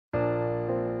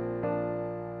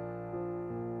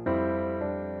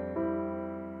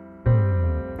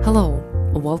Hello,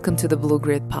 welcome to the Blue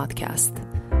Grid podcast.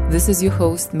 This is your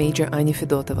host, Major Anya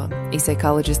Fedotova, a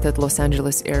psychologist at Los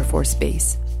Angeles Air Force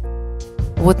Base.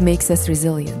 What makes us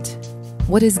resilient?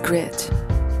 What is grit?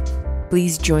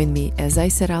 Please join me as I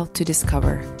set out to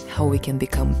discover how we can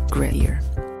become grittier.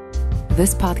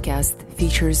 This podcast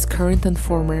features current and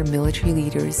former military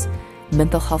leaders,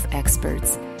 mental health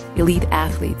experts, elite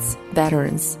athletes,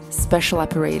 veterans, special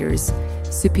operators,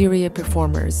 superior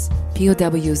performers,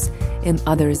 POWs, and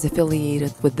others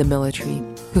affiliated with the military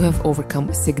who have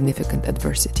overcome significant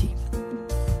adversity.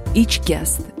 Each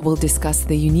guest will discuss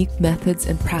the unique methods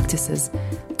and practices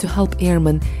to help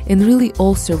airmen and really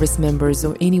all service members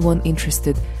or anyone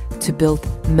interested to build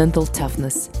mental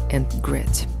toughness and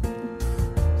grit.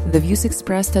 The views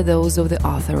expressed are those of the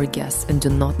author or guest and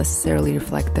do not necessarily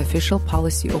reflect the official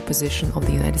policy or position of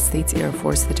the United States Air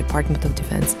Force, the Department of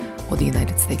Defense, or the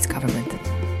United States government.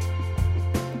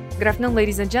 Good afternoon,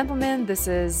 ladies and gentlemen. This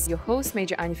is your host,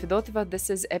 Major Anya Fedotova.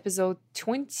 This is episode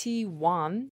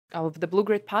 21 of the Blue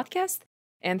Grid podcast.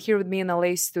 And here with me in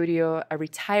LA studio, a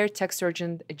retired tech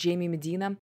sergeant, Jaime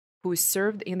Medina, who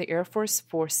served in the Air Force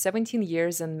for 17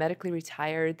 years and medically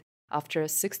retired after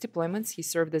 6 deployments. He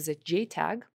served as a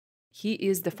JTAG. He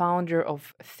is the founder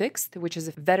of Fixed, which is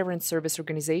a veteran service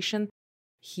organization.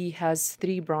 He has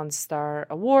 3 Bronze Star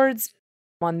awards,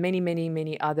 won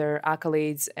many other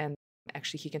accolades, and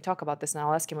actually he can talk about this, and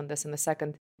I'll ask him on this in a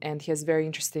second. And he has a very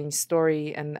interesting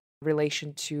story in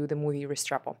relation to the movie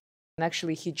Restrepo. And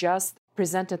actually, he just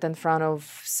presented in front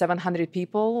of 700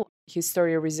 people his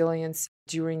story of resilience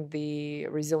during the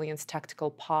Resilience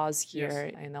Tactical Pause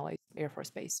here in LA Air Force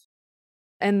Base.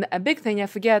 And a big thing, I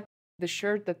forget the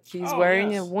shirt that he's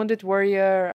wearing, a Wounded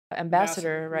Warrior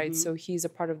ambassador, right? Mm-hmm. So he's a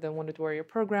part of the Wounded Warrior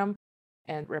program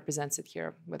and represents it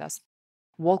here with us.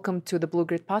 Welcome to the Blue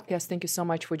Grid podcast. Thank you so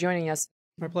much for joining us.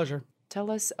 My pleasure.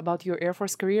 Tell us about your Air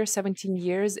Force career, 17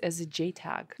 years as a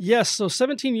JTAG. Yes, so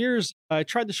 17 years. I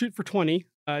tried to shoot for 20.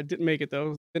 I didn't make it,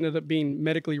 though. Ended up being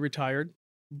medically retired.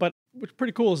 But what's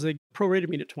pretty cool is they prorated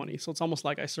me to 20, so it's almost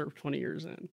like I served 20 years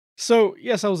in. So,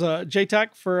 yes, I was a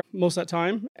JTAC for most of that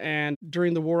time, and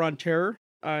during the War on Terror,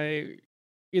 I,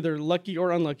 either lucky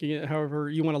or unlucky, however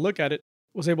you want to look at it,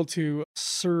 was able to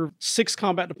serve 6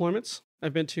 combat deployments.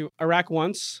 I've been to Iraq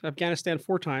once, Afghanistan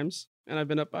 4 times, and I've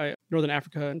been up by Northern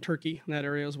Africa and Turkey in that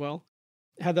area as well.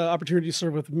 Had the opportunity to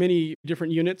serve with many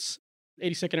different units,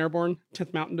 82nd Airborne,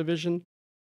 10th Mountain Division,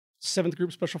 7th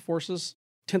Group Special Forces,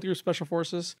 10th Group Special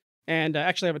Forces, and I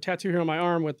actually have a tattoo here on my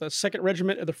arm with the 2nd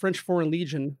Regiment of the French Foreign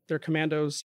Legion. They're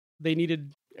commandos. They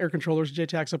needed air controllers,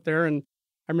 JTACs up there, and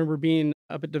I remember being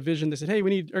up at division. They said, hey,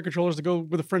 we need air controllers to go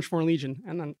with the French Foreign Legion.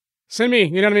 And then send me,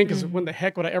 you know what I mean? Because when the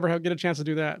heck would I ever get a chance to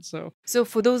do that? So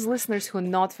for those listeners who are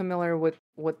not familiar with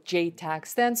what JTAG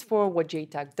stands for, what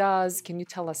JTAG does, can you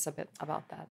tell us a bit about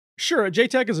that? Sure. A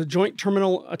JTAG is a Joint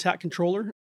Terminal Attack Controller.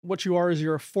 What you are is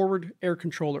you're a forward air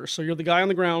controller. So you're the guy on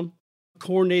the ground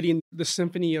coordinating the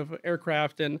symphony of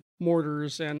aircraft and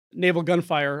mortars and naval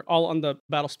gunfire all on the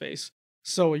battle space.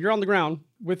 So you're on the ground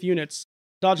with units,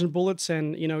 dodging bullets,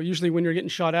 and usually when you're getting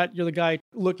shot at, you're the guy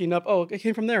looking up, oh, it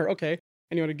came from there, okay.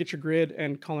 And you want to get your grid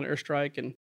and call an airstrike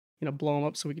and blow them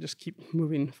up so we can just keep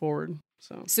moving forward.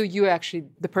 So you're actually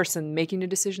the person making the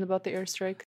decision about the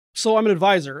airstrike? So I'm an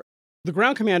advisor. The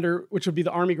ground commander, which would be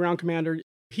the Army ground commander,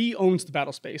 he owns the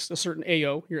battle space, a certain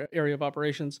AO, your area of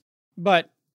operations. But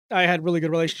I had really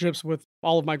good relationships with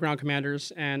all of my ground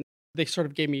commanders, and they sort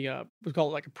of gave me we call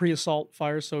it like a pre-assault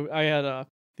fire. So I had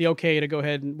the okay to go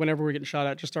ahead and whenever we're getting shot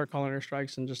at, just start calling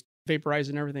airstrikes and just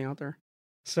vaporizing everything out there.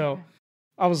 So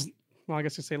I was, I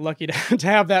guess you'd say lucky to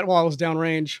have that while I was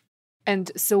downrange.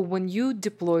 And so when you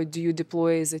deploy, do you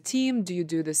deploy as a team? Do you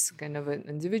do this kind of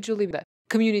individually? That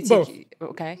community? Both.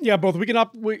 Okay. Yeah, both. We can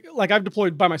I've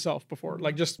deployed by myself before,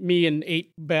 like just me and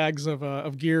 8 bags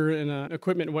of gear and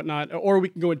equipment and whatnot, or we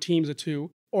can go in teams of 2,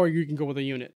 or you can go with a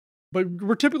unit. But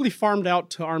we're typically farmed out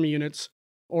to Army units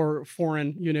or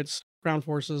foreign units, ground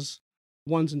forces,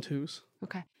 1s and 2s.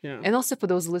 Okay. Yeah. And also for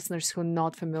those listeners who are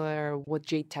not familiar what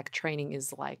JTAC training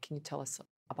is like, can you tell us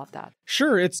about that?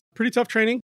 Sure. It's pretty tough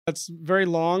training. It's very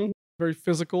long, very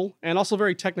physical, and also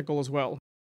very technical as well.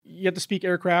 You have to speak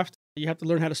aircraft. You have to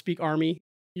learn how to speak Army.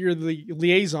 You're the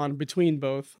liaison between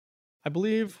both. I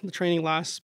believe the training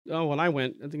lasts, when I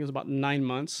went, I think it was about 9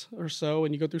 months or so,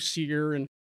 and you go through SEER and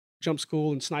jump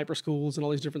school and sniper schools and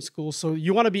all these different schools. So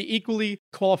you want to be equally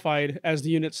qualified as the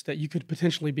units that you could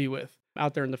potentially be with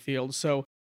out there in the field. So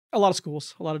a lot of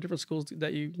schools, a lot of different schools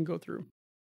that you can go through,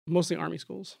 mostly Army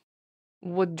schools.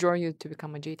 What drew you to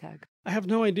become a JTAG? I have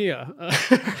no idea.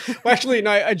 Well, actually,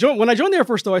 no, when I joined the Air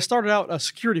Force, though, I started out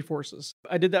security forces.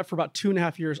 I did that for about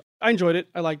 2.5 years. I enjoyed it.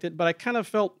 I liked it, but I kind of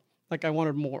felt like I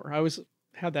wanted more. I always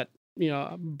had that,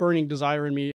 burning desire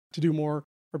in me to do more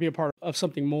or be a part of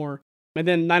something more. And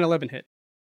then 9/11 hit.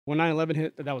 When 9/11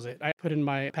 hit, that was it. I put in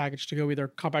my package to go either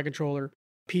combat controller,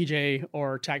 PJ,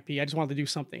 or TAC-P. I just wanted to do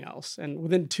something else. And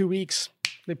within 2 weeks,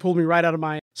 they pulled me right out of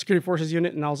my security forces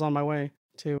unit, and I was on my way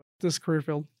to this career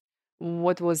field.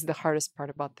 What was the hardest part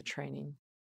about the training?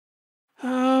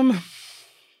 I'd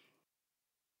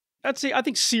say I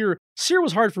think SEER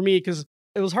was hard for me because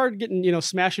it was hard getting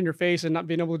smashed in your face and not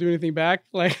being able to do anything back.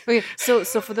 Like, Okay, so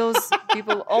for those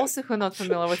people also who are not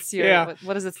familiar with SEER, Yeah.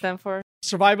 what does it stand for?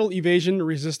 survival, evasion,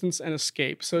 resistance, and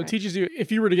escape. So it Right. teaches you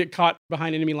if you were to get caught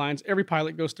behind enemy lines, every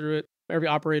pilot goes through it, every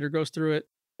operator goes through it,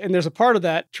 and there's a part of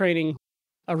that training,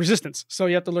 resistance. So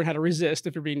you have to learn how to resist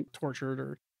if you're being tortured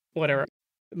or whatever.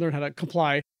 Learn how to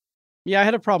comply. Yeah, I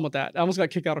had a problem with that. I almost got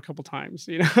kicked out a couple times,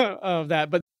 of that.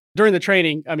 But during the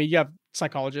training, I mean, you have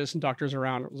psychologists and doctors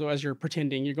around. So as you're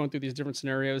pretending, you're going through these different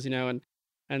scenarios, and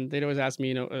they'd always ask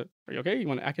me, are you okay? You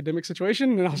want an academic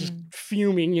situation? And I was just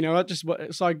fuming,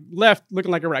 so I left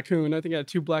looking like a raccoon. I think I had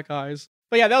 2 black eyes.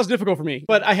 But yeah, that was difficult for me.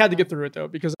 But I had to get through it though,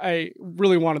 because I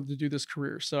really wanted to do this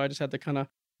career. So I just had to kind of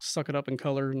suck it up in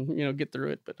color and, get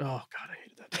through it. But oh God, I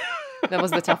hated that. That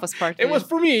was the toughest part. It was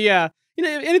for me, yeah.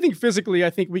 Anything physically, I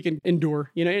think we can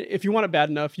endure. If you want it bad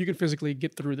enough, you can physically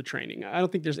get through the training. I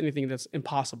don't think there's anything that's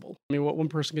impossible. I mean, what one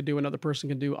person can do, another person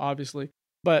can do, obviously.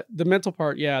 But the mental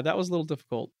part, yeah, that was a little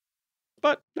difficult.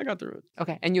 But I got through it.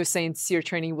 Okay, and you're saying SEER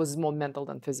training was more mental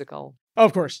than physical. Oh,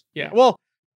 of course, yeah. Well,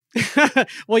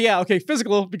 yeah, okay,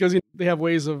 physical, because they have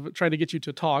ways of trying to get you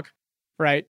to talk,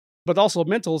 right? But also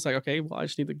mental, it's like, okay, well, I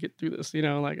just need to get through this,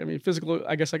 physical,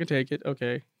 I guess I can take it,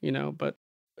 okay, but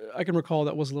I can recall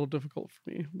that was a little difficult for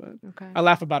me, but Okay. I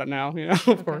laugh about it now,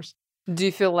 of course. Do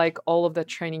you feel like all of that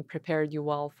training prepared you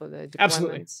well for the deployments?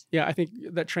 Absolutely. Yeah, I think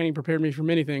that training prepared me for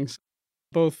many things,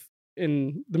 both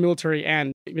in the military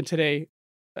and even today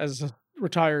as a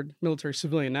retired military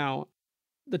civilian now.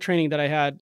 The training that I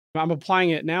had, I'm applying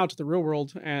it now to the real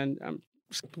world, and I'm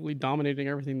just completely dominating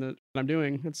everything that I'm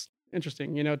doing. It's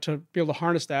interesting, to be able to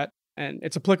harness that, and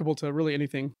it's applicable to really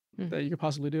anything that you could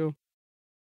possibly do.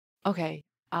 Okay,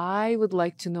 I would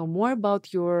like to know more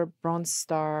about your Bronze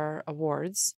Star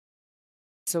awards.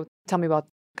 So tell me about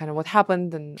kind of what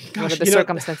happened and what are the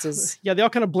circumstances. Yeah, they all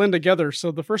kind of blend together.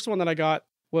 So the first one that I got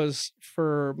was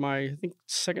for my, I think,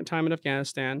 second time in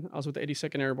Afghanistan. I was with the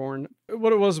 82nd Airborne.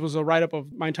 What it was a write-up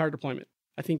of my entire deployment.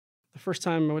 I think the first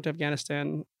time I went to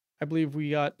Afghanistan, I believe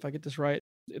we got, if I get this right,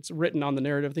 it's written on the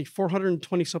narrative, I think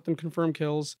 420-something confirmed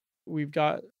kills. We've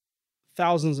got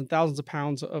thousands and thousands of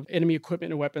pounds of enemy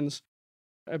equipment and weapons.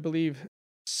 I believe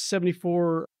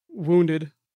 74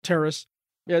 wounded terrorists.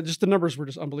 Yeah, just the numbers were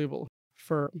just unbelievable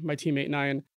for my teammate and I.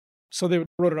 And so they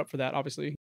wrote it up for that,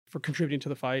 obviously, for contributing to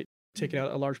the fight, taking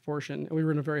out a large portion. And we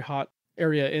were in a very hot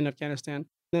area in Afghanistan.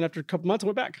 Then after a couple months, I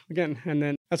went back again. And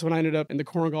then that's when I ended up in the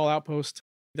Korengal outpost.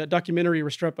 That documentary,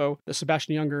 Restrepo, that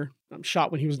Sebastian Younger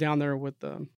shot when he was down there with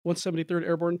the 173rd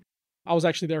Airborne. I was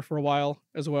actually there for a while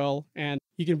as well. And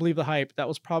you can believe the hype. That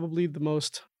was probably the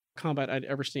most combat I'd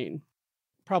ever seen.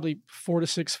 Probably 4 to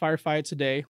 6 firefights a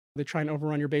day. They try and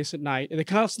overrun your base at night. And they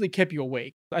constantly kept you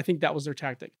awake. I think that was their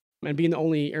tactic. And being the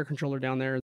only air controller down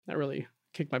there, that really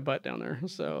kicked my butt down there.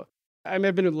 So I've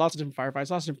been in lots of different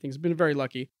firefights, lots of different things. Been very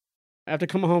lucky. After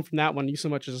coming home from that one, you so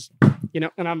much as,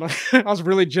 and I was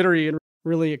really jittery and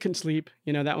really I couldn't sleep.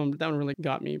 That one really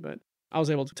got me, but I was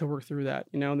able to work through that,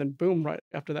 and then boom, right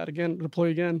after that again, deploy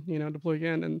again.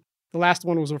 And the last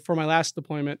one was for my last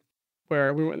deployment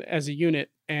where we went as a unit.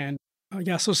 And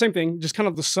so same thing, just kind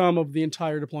of the sum of the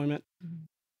entire deployment.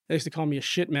 They used to call me a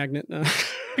shit magnet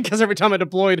because every time I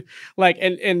deployed,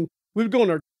 and we would go in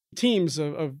our teams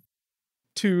of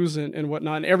twos and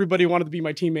whatnot, and everybody wanted to be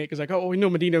my teammate because we know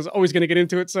Medina's always going to get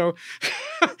into it. So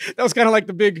that was kind of like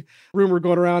the big rumor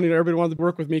going around. Everybody wanted to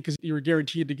work with me because you were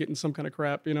guaranteed to get in some kind of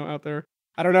crap, out there.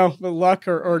 I don't know, the luck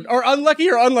or unlucky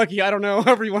or unlucky. I don't know,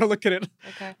 however you want to look at it.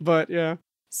 Okay. But yeah.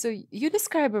 So you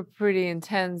describe a pretty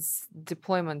intense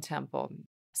deployment tempo.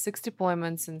 6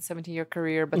 deployments in 17-year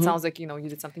career, but sounds like, you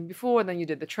did something before, then you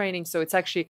did the training. So it's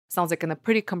actually sounds like in a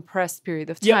pretty compressed period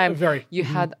of time. Yeah, very. You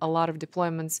had a lot of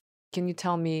deployments. Can you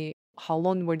tell me how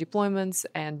long were deployments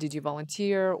and did you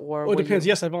volunteer or? Well, it depends.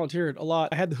 Yes, I volunteered a lot.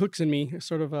 I had the hooks in me,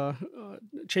 sort of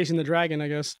chasing the dragon, I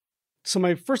guess. So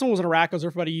my first one was in Iraq. I was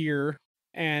there for about a year.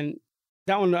 And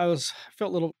that one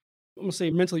felt a little, I'm going to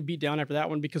say mentally beat down after that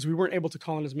one because we weren't able to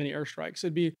call in as many airstrikes.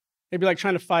 It'd be It'd be like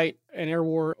trying to fight an air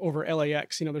war over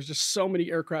LAX. There's just so many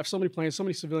aircraft, so many planes, so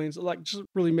many civilians, like just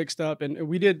really mixed up. And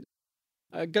we did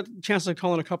got the chance to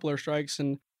call in a couple airstrikes,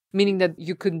 and Meaning that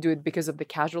you couldn't do it because of the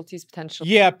casualties potential?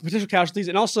 yeah, potential casualties,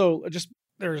 and also just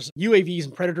there's UAVs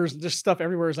and predators and just stuff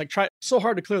everywhere. It's like so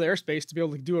hard to clear the airspace to be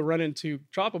able to do a run in to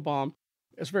drop a bomb.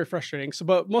 It's very frustrating. So,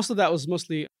 but most of that was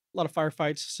mostly a lot of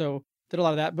firefights. So did a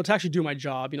lot of that, but to actually do my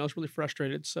job, I was really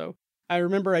frustrated. So I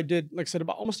remember I did, like I said,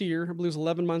 about almost a year. I believe it was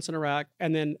 11 months in Iraq,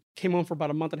 and then came home for about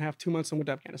a month and a half, 2 months, and went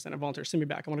to Afghanistan. I volunteered, send me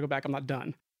back. I want to go back. I'm not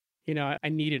done. I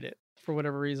needed it for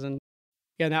whatever reason.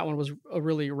 Yeah, that one was a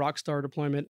really rock star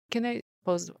deployment. Can I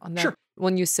pause on that? Sure.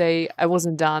 When you say I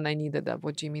wasn't done, I needed that,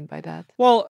 what do you mean by that?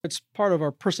 Well, it's part of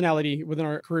our personality within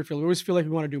our career field. We always feel like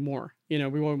we want to do more. We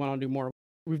always want to do more.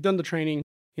 We've done the training.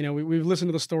 We've listened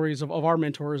to the stories of our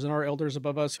mentors and our elders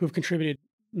above us who've contributed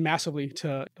massively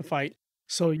to the fight.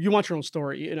 So you want your own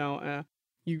story. I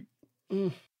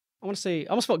want to say, I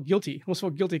almost felt guilty. I almost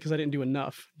felt guilty because I didn't do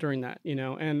enough during that,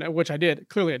 and which I did.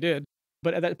 Clearly I did.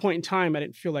 But at that point in time, I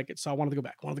didn't feel like it. So I wanted to go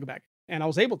back. And I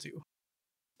was able to.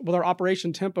 With our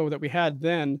operation tempo that we had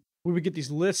then, we would get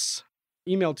these lists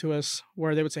emailed to us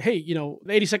where they would say, hey, the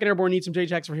 82nd Airborne needs some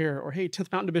JTACs over here, or hey,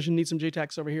 10th Mountain Division needs some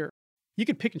JTACs over here. You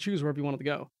could pick and choose wherever you wanted to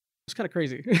go. It's kind of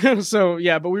crazy. So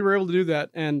yeah, but we were able to do that.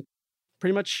 And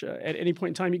pretty much at any point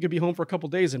in time, you could be home for a couple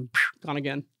of days and gone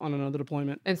again on another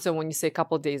deployment. And so when you say a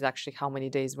couple of days, actually, how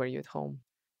many days were you at home?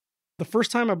 The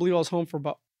first time, I believe I was home for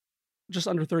about just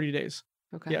under 30 days.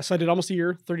 Okay. Yeah, so I did almost a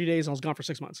year, 30 days, and I was gone for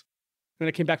 6 months. Then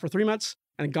I came back for 3 months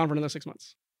and then gone for another 6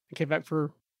 months. I came back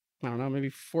for, I don't know, maybe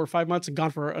 4 or 5 months and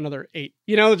gone for another 8.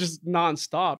 Just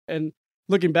nonstop. And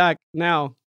looking back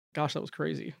now, gosh, that was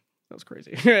crazy. That was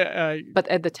crazy. But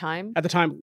at the time? At the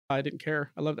time, I didn't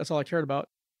care. That's all I cared about.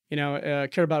 I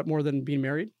cared about it more than being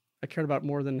married. I cared about it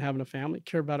more than having a family.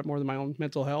 Cared about it more than my own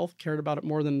mental health. Cared about it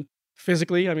more than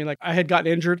physically. I mean, like I had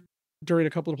gotten injured during a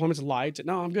couple of deployments and lied. Said,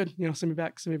 no, I'm good. Send me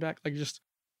back. Like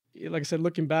I said,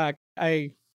 looking back,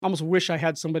 I almost wish I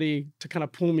had somebody to kind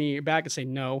of pull me back and say,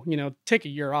 no, take a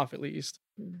year off at least.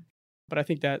 Mm. But I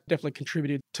think that definitely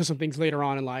contributed to some things later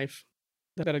on in life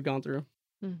that I'd gone through.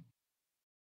 Mm.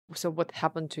 So what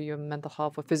happened to your mental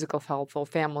health or physical health or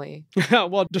family?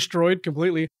 Well, destroyed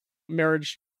completely.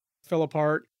 Marriage fell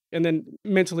apart. And then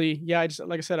mentally, yeah,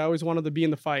 like I said, I always wanted to be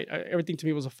in the fight. Everything to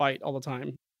me was a fight all the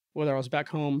time, whether I was back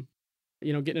home,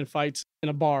 getting in fights in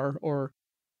a bar, or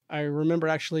I remember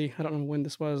actually, I don't know when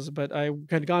this was, but I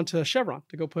had gone to Chevron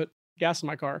to go put gas in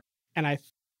my car. And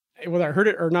whether I heard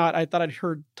it or not, I thought I'd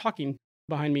heard talking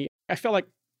behind me. I felt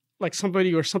like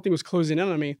somebody or something was closing in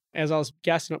on me as I was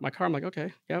gassing up my car. I'm like,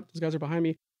 okay, yep, those guys are behind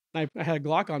me. And I had a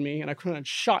Glock on me, and I couldn't have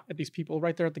shot at these people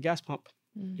right there at the gas pump.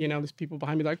 Mm. These people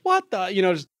behind me, like, what the,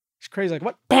 just crazy, like,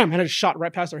 what? Bam! And I just shot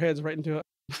right past their heads, right into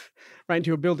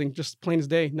a building, just plain as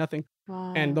day, nothing.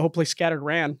 Wow. And the whole place scattered,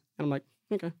 ran, and I'm like,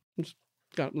 okay, I just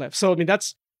got left. So I mean,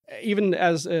 that's even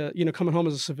as coming home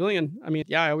as a civilian. I mean,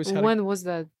 yeah, I always had. When was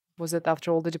that? Was it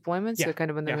after all the deployments? Yeah, or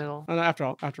kind of in the middle?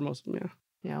 After most of them,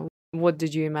 yeah. Yeah. What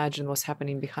did you imagine was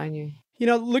happening behind you?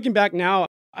 Looking back now,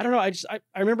 I don't know. I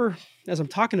remember as I'm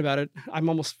talking about it, I'm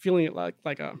almost feeling it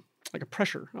like a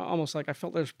pressure, almost like I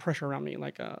felt there's pressure around me,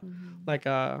 like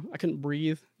I couldn't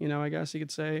breathe. I guess you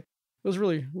could say it was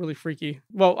really, really freaky.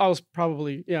 Well, I was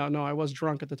probably I was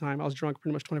drunk at the time. I was drunk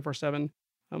pretty much 24/7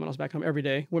 when I was back home every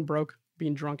day. Went broke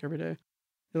being drunk every day.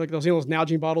 Like those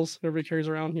Nalgene bottles everybody carries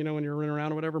around, when you're running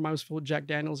around or whatever. Mine was full of Jack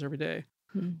Daniels every day.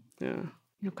 Hmm. Yeah.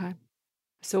 Okay.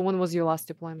 So when was your last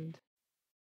deployment?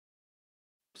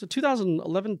 So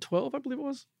 2011, 12, I believe it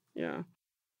was. Yeah.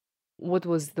 What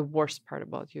was the worst part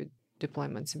about your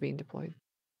deployments, being deployed?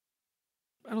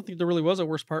 I don't think there really was a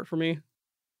worst part for me.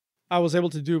 I was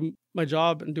able to do my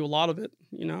job and do a lot of it,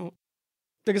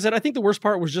 Like I said, I think the worst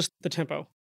part was just the tempo.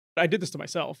 I did this to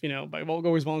myself, by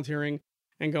always volunteering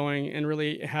and going and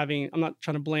really I'm not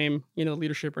trying to blame,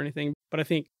 leadership or anything, but I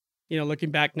think, looking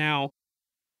back now,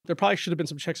 there probably should have been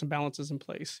some checks and balances in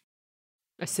place.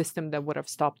 A system that would have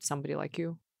stopped somebody like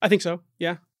you? I think so.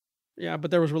 Yeah. Yeah.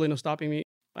 But there was really no stopping me.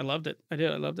 I loved it. I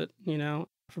did. I loved it,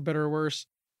 for better or worse.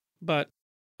 But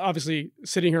obviously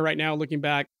sitting here right now, looking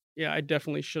back, yeah, I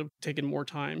definitely should have taken more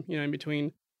time, in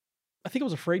between. I think I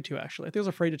was afraid to, actually. I think I was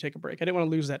afraid to take a break. I didn't want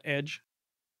to lose that edge.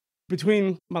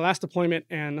 Between my last deployment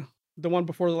and the one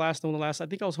before the last, I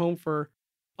think I was home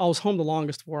the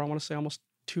longest for, I want to say, almost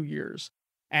 2 years.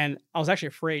 And I was actually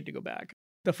afraid to go back.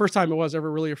 The first time I was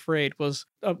ever really afraid was...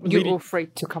 You were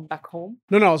afraid to come back home?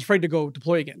 No, I was afraid to go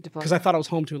deploy again because I thought I was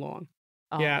home too long.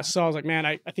 Oh. Yeah, so I was like, man,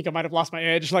 I think I might have lost my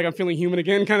edge, like I'm feeling human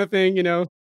again kind of thing,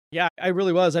 Yeah, I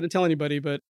really was. I didn't tell anybody,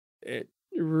 but it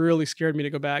really scared me to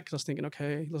go back because I was thinking,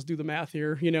 okay, let's do the math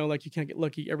here. Like you can't get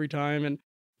lucky every time. And,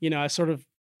 I sort of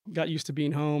got used to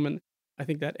being home. And I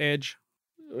think that edge,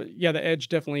 the edge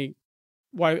definitely,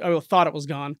 why I thought it was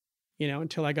gone,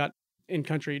 until I got in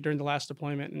country during the last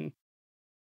deployment. And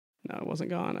no, it wasn't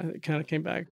gone. It kind of came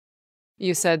back.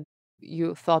 You said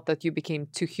you thought that you became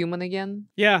too human again?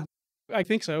 Yeah, I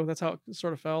think so. That's how it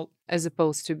sort of felt. As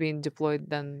opposed to being deployed,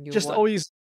 then you Just what?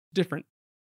 always different.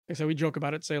 Like, so we joke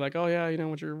about it, say like, oh yeah,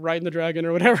 when you're riding the dragon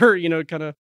or whatever, kind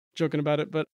of joking about it.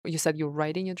 But You said you're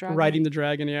riding a dragon? riding the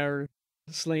dragon, yeah, or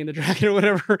slaying the dragon or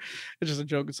whatever. It's just a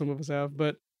joke that some of us have.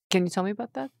 But Can you tell me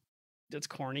about that? it's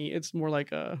corny. It's more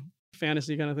like a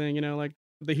fantasy kind of thing, like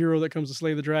the hero that comes to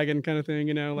slay the dragon kind of thing,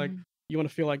 like you want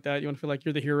to feel like that. You want to feel like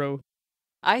you're the hero.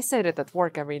 I said it at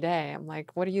work every day. I'm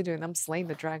like, what are you doing? I'm slaying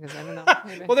the dragons. I don't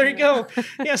know. Well, there you go.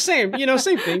 Yeah, same,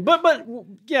 same thing. But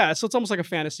yeah, so it's almost like a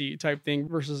fantasy type thing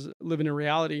versus living in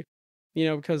reality,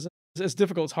 because it's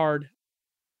difficult, it's hard.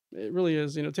 It really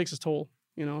is, it takes its toll,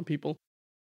 on people.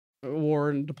 War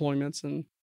and deployments and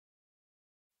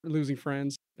losing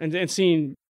friends and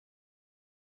seeing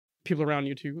people around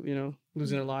you too,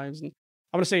 losing their lives. And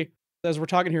I'm going to say, as we're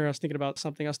talking here, I was thinking about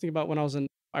something. I was thinking about when I was in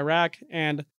Iraq,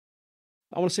 and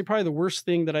I want to say probably the worst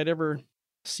thing that I'd ever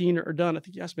seen or done, I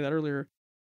think you asked me that earlier,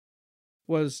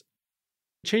 was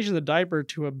changing the diaper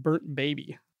to a burnt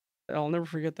baby. I'll never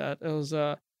forget that. It was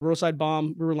a roadside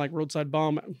bomb. We were in like roadside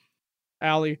bomb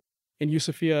alley in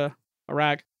Yusufia,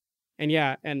 Iraq. And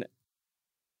yeah, and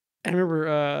I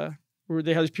remember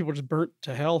they had these people just burnt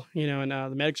to hell, and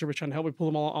the medics were trying to help. We pulled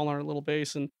them all on our little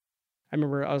base. And I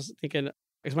remember I was thinking,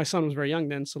 because my son was very young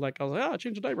then, so like I was like,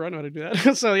 change the diaper, I know how to do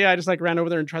that. So yeah, I just like ran over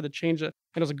there and tried to change it.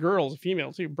 And it was a girl, it was a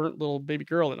female, so burnt little baby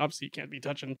girl, and obviously you can't be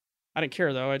touching. I didn't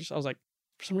care though. I was like,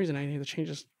 for some reason I need to change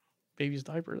this baby's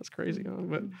diaper. That's crazy,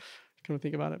 but I couldn't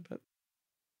think about it. But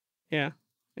yeah,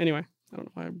 anyway, I don't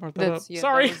know why I brought that up. Yeah,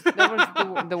 Sorry.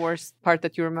 That was the worst part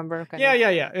that you remember. Yeah.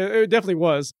 It definitely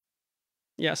was.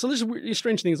 Yeah, so there's weird,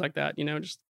 strange things like that,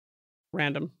 just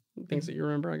random things that you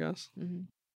remember, I guess.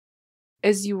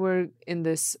 As you were in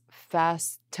this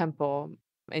fast tempo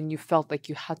and you felt like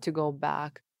you had to go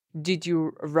back, did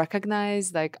you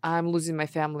recognize, like, I'm losing my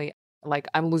family, like,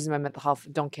 I'm losing my mental health,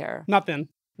 don't care? Not then.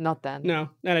 Not then? No,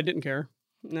 and I didn't care.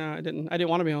 No, I didn't. I didn't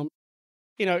want to be home.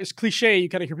 It's cliche. You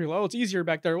kind of hear people, oh, it's easier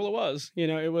back there. Well, it was.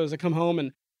 It was, I come home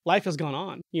and life has gone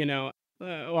on, while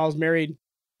I was married,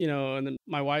 and then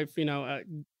my wife, I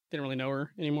didn't really know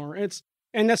her anymore.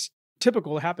 And that's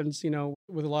typical. It happens,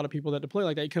 with a lot of people that deploy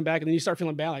like that. You come back and then you start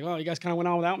feeling bad, like, oh, you guys kind of went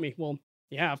on without me. Well,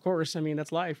 yeah, of course. I mean,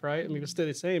 that's life, right? I mean, if it stayed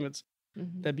the same,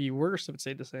 that'd be worse if it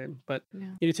stayed the same. But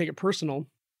you need to take it personal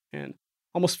and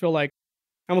almost feel like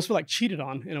cheated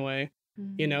on in a way,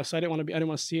 So I didn't want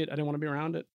to see it. I didn't want to be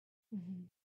around it.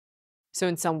 So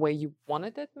in some way you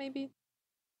wanted it maybe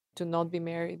to not be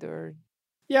married, or?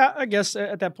 Yeah, I guess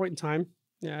at that point in time,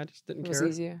 yeah, I just didn't care. It was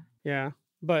easier. Yeah.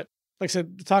 But like I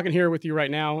said, talking here with you right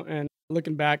now and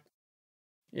looking back,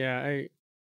 yeah,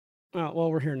 well,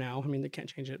 we're here now. I mean, they can't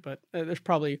change it, but there's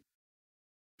probably,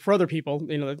 for other people,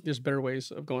 there's better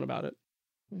ways of going about it.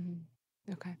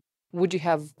 Okay. Would you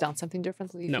have done something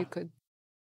differently if you could?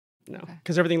 No,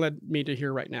 because everything led me to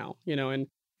here right now, and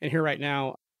here right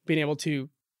now, being able to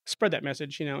spread that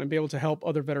message, and be able to help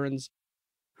other veterans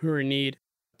who are in need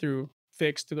through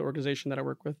the organization that I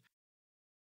work with.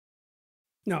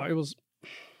 No, it was,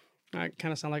 I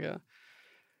kind of sound like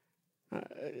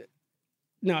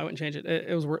no, I wouldn't change it.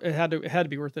 It had to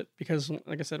be worth it because,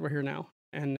 like I said, we're here now,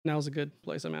 and now's a good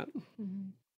place I'm at.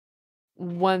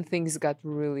 When things got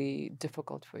really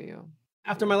difficult for you?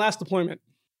 After my last deployment,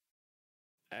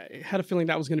 I had a feeling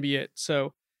that was going to be it.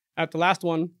 So at the last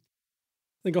one,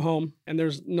 I go home and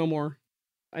there's no more.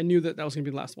 I knew that was going to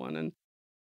be the last one.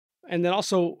 And then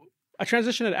also I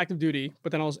transitioned at active duty,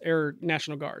 but then I was Air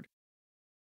National Guard.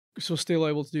 So still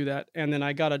able to do that. And then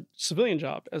I got a civilian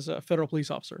job as a federal police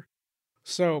officer.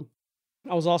 So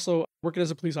I was also working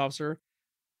as a police officer.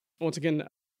 Once again,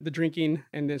 the drinking,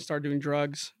 and then started doing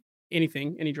drugs, any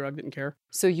drug, didn't care.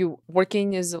 So you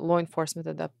working as law enforcement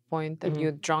at that point, and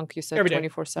you're drunk, you said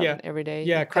 24/7 every day?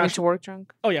 Yeah. Coming to work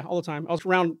drunk? Oh yeah, all the time. I was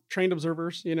around trained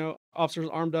observers, officers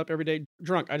armed up every day,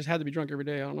 drunk. I just had to be drunk every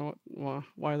day. I don't know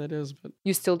why that is, but.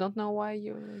 You still don't know why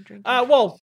you were drinking?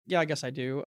 Well, yeah, I guess I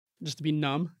do. Just to be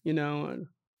numb, And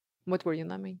What were you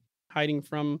numbing? hiding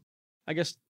from, I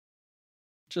guess,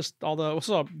 just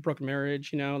also a broken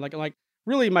marriage, like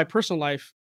really my personal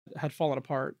life had fallen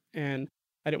apart, and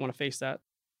I didn't want to face that,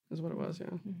 is what it was.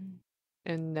 Yeah.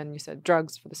 And then you said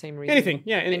drugs for the same reason. Anything.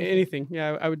 Yeah. Anything.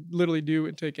 Yeah. I would literally do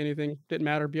and take anything. Didn't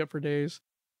matter. Be up for days,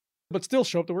 but still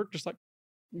show up to work just like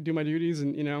do my duties.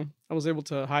 And, I was able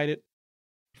to hide it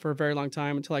for a very long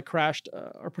time until I crashed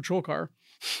our patrol car.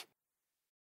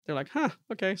 They're like, huh,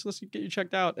 okay, so let's get you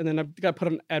checked out. And then I got put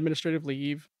on administrative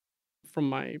leave from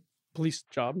my police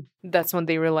job. That's when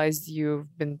they realized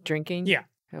you've been drinking? Yeah.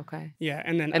 Okay. Yeah.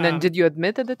 And then, Did you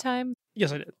admit at the time?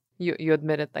 Yes, I did. You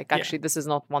admitted, like, Yeah. actually, this is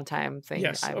not one-time thing.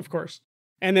 Yes, of course.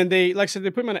 And then they, like I said, they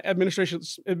put me on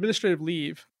administrative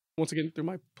leave, once again, through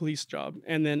my police job.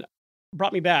 And then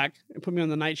brought me back and put me on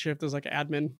the night shift as like an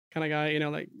admin kind of guy,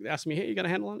 like asked me, hey, you got a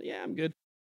handle on it? Yeah, I'm good.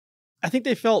 I think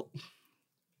I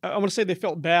want to say they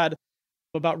felt bad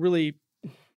about really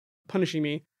punishing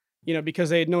me,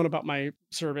 because they had known about my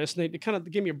service. And they kind of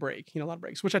gave me a break, a lot of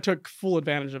breaks, which I took full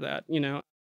advantage of that,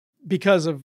 because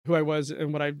of who I was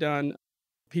and what I've done.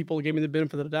 People gave me the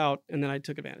benefit of the doubt, and then I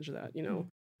took advantage of that,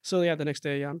 So yeah, the next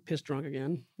day, I'm pissed drunk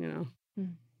again,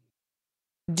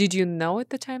 Did you know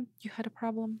at the time you had a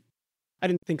problem? I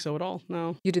didn't think so at all.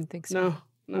 No. You didn't think so?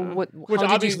 No. Which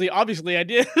obviously I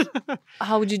did.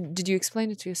 How did you explain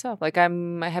it to yourself? Like, I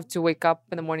have to wake up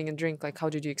in the morning and drink. Like, how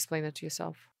did you explain it to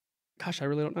yourself? Gosh, I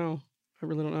really don't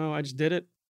know. I just did it.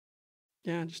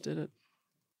 Yeah, I just did it.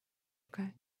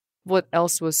 Okay. What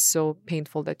else was so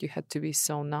painful that you had to be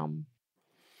so numb?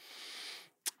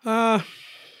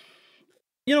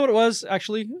 You know what it was,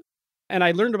 actually? And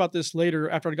I learned about this later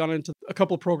after I'd gone into a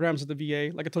couple of programs at the VA.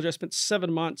 Like I told you, I spent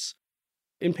 7 months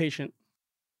inpatient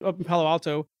up in Palo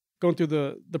Alto going through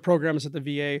the programs at the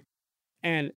VA.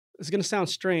 And it's going to sound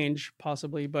strange,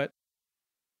 possibly, but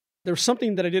there was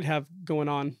something that I did have going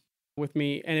on with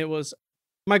me. And it was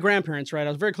my grandparents, right? I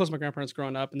was very close to my grandparents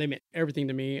growing up, and they meant everything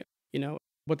to me,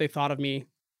 what they thought of me.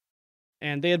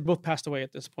 And they had both passed away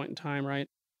at this point in time, right?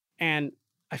 And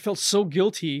I felt so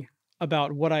guilty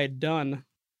about what I had done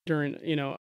during,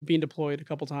 being deployed a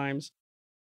couple times,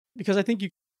 because I think you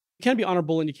can be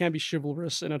honorable and you can be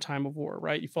chivalrous in a time of war,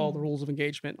 right? You follow the rules of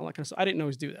engagement, all that kind of stuff. I didn't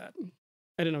always do that.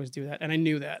 And I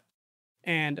knew that.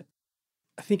 And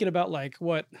thinking about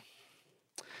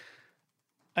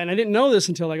and I didn't know this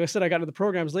until, like I said, I got into the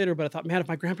programs later, but I thought, man, if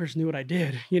my grandparents knew what I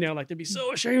did, they'd be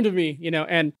so ashamed of me,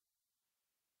 and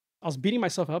I was beating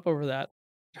myself up over that.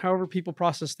 However people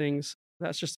process things,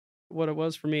 that's just what it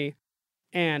was for me.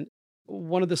 And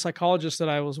one of the psychologists that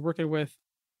I was working with,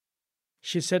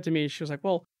 she said to me, she was like,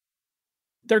 well,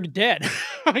 they're dead.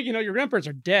 Your grandparents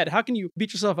are dead. How can you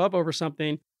beat yourself up over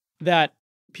something that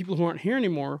people who aren't here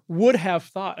anymore would have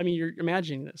thought? I mean, you're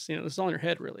imagining this, this is all in your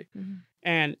head, really. Mm-hmm.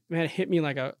 And man, it hit me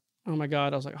like oh my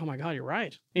God. I was like, oh my God, you're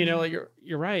right. Like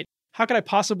you're right. How could I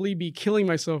possibly be killing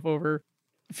myself over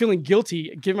feeling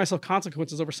guilty, giving myself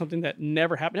consequences over something that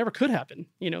never happened, never could happen?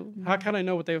 How can I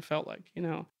know what they have felt like?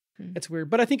 It's weird.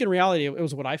 But I think in reality, it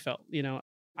was what I felt.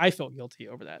 I felt guilty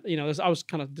over that. I was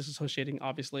kind of disassociating,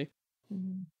 obviously.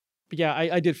 Mm-hmm. But yeah,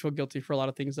 I did feel guilty for a lot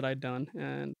of things that I'd done.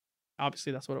 And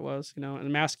obviously that's what it was,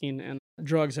 and masking and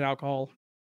drugs and alcohol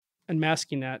and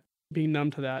masking that, being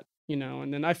numb to that,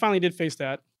 and then I finally did face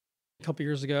that a couple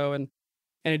years ago. And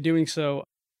in doing so,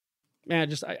 man,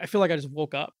 I feel like I just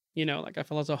woke up, like I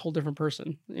felt as a whole different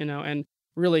person, and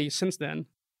really since then,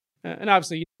 and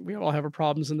obviously we all have our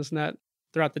problems and this and that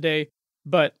throughout the day,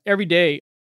 but every day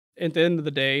at the end of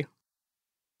the day,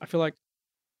 I feel like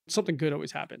something good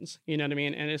always happens, you know what I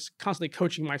mean? And it's constantly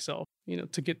coaching myself,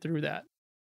 to get through that,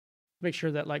 make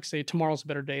sure that, like, say tomorrow's a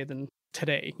better day than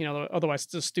today, otherwise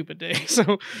it's a stupid day.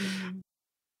 So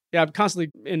yeah, I'm constantly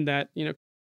in that,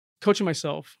 coaching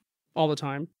myself all the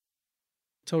time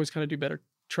to always kind of do better,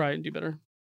 try and do better.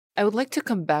 I would like to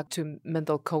come back to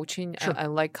mental coaching. Sure. I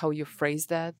like how you phrase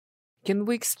that. Can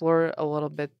we explore a little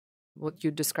bit what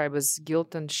you describe as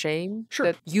guilt and shame? Sure.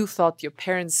 That you thought your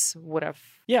parents would have...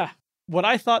 Yeah, what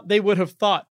I thought they would have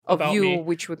thought of about you, me,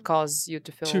 which would cause you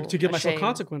to feel to give myself ashamed.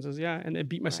 consequences, and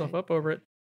beat myself up over it.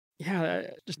 Yeah,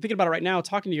 just thinking about it right now,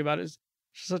 talking to you about it is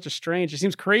such a strange. It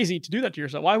seems crazy to do that to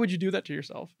yourself. Why would you do that to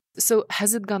yourself? So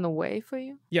has it gone away for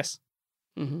you? Yes.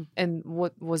 Mm-hmm. And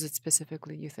what was it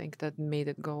specifically you think that made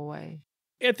it go away?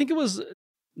 I think it was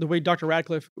the way Dr.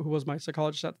 Radcliffe, who was my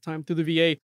psychologist at the time, through the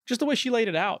VA, just the way she laid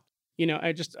it out.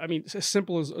 I mean, as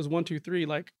simple as 1, 2, 3,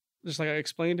 just like I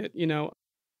explained it,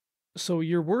 So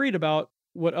you're worried about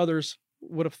what others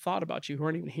would have thought about you who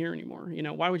aren't even here anymore.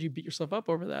 Why would you beat yourself up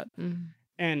over that? Mm-hmm.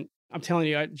 And I'm telling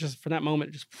you, I just, for that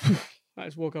moment, I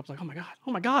just woke up like, oh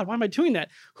my God, why am I doing that?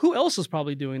 Who else is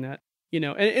probably doing that? And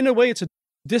in a way, it's a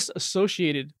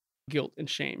disassociated guilt and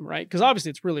shame, right? Because obviously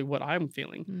it's really what I'm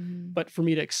feeling. Mm-hmm. But for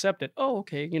me to accept it, oh,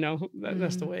 okay,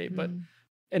 that's the way. But,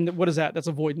 and what is that? That's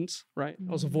avoidance, right? Mm-hmm.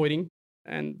 I was avoiding,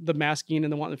 and the masking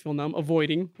and the wanting to feel numb,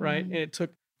 avoiding, right? Mm-hmm. And it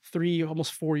took 3,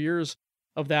 almost 4 years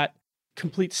of that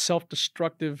complete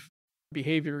self-destructive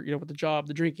behavior, with the job,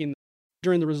 the drinking.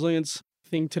 During the resilience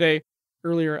thing today,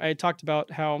 earlier, I talked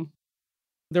about how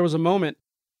there was a moment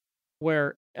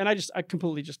where, and I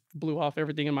completely just blew off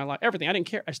everything in my life. Everything. I didn't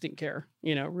care. I just didn't care,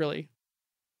 really.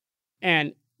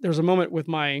 And there was a moment with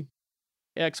my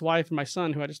ex-wife and my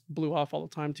son who I just blew off all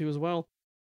the time too as well,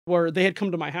 where they had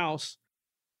come to my house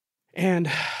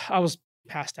and I was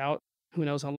passed out. Who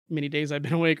knows how many days I've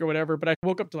been awake or whatever, but I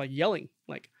woke up to like yelling,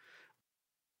 like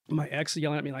my ex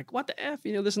yelling at me, like, what the F,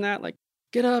 this and that, like,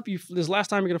 get up. This last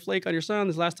time you're going to flake on your son.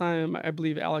 This last time, I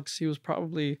believe Alex, he was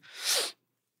probably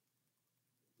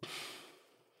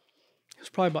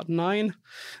about 9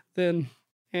 then.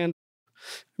 And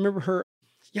I remember her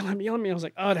yelling at me. I was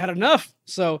like, oh, I'd had enough.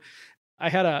 So I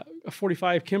had a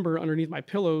 45 Kimber underneath my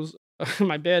pillows in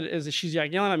my bed as she's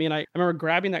yelling at me. And I remember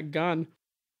grabbing that gun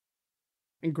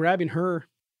and grabbing her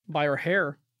by her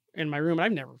hair in my room.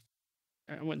 And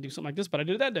I wouldn't do something like this, but I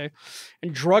did it that day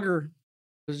and drug her.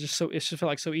 It just felt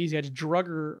like so easy. I just drug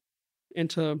her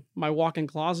into my walk-in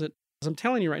closet. As I'm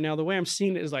telling you right now, the way I'm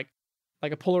seeing it is like a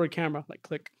Polaroid camera, like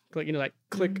click, click, like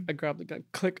click. I grabbed the gun,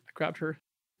 click, I grabbed her,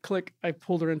 click. I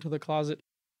pulled her into the closet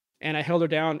and I held her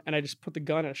down and I just put the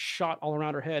gun and shot all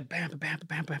around her head, bam, bam,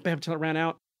 bam, bam, bam, until it ran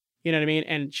out. You know what I mean?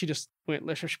 And she just went,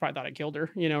 she probably thought I killed her,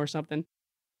 or something.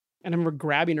 And I remember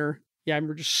grabbing her. Yeah, I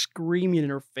remember just screaming in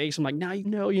her face. I'm like, now you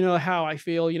know how I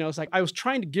feel. It's like I was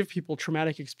trying to give people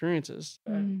traumatic experiences.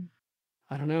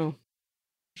 I don't know,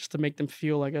 just to make them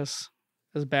feel, I guess,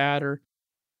 as bad or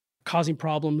causing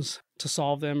problems to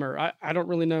solve them. Or I don't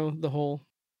really know the whole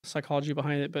psychology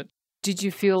behind it. But did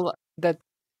you feel that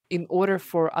in order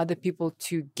for other people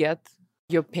to get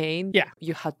your pain,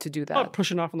 you had to do that?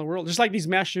 Pushing off in the world, just like these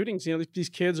mass shootings. These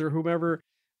kids or whomever.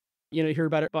 You hear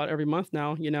about it about every month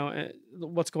now.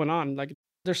 What's going on? Like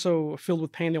they're so filled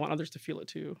with pain, they want others to feel it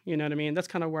too. You know what I mean? That's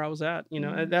kind of where I was at.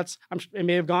 It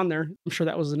may have gone there. I'm sure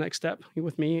that was the next step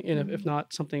with me, and if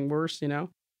not something worse.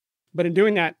 But in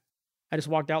doing that, I just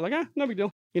walked out like, no big deal.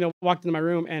 Walked into my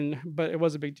room, but it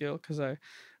was a big deal because I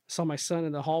saw my son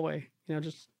in the hallway.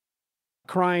 Just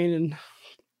crying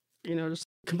and just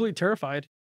completely terrified,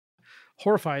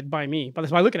 horrified by me. By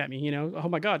looking at me, oh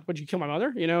my God, would you kill my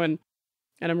mother?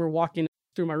 And I remember walking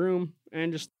through my room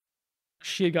and just,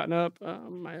 she had gotten up,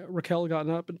 Raquel had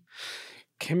gotten up and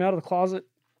came out of the closet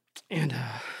and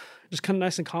just kind of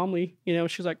nice and calmly, she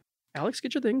was like, Alex,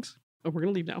 get your things. Oh, we're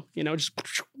going to leave now, just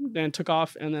and took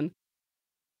off. And then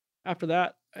after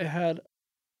that, I had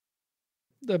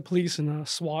the police and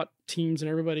SWAT teams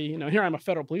and everybody, here I'm a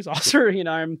federal police officer,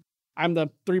 I'm the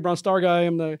 3 Bronze Star guy.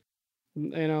 I'm the,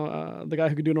 the guy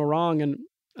who could do no wrong. And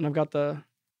I've got the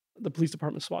police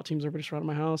department, SWAT teams, everybody surrounded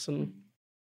my house. And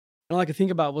all I could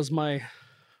think about was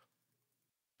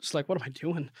just like, what am I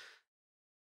doing?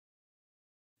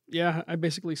 Yeah, I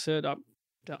basically said,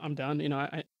 I'm done.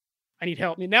 I need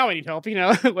help. Now I need help.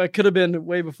 It could have been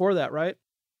way before that, right?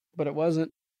 But it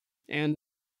wasn't. And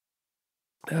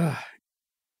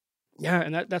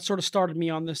and that sort of started me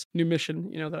on this new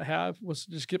mission, that I have, was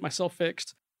just get myself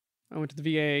fixed. I went to the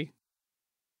VA.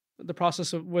 The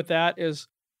process with that is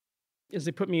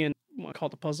they put me in what I call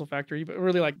it the puzzle factory, but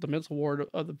really like the mental ward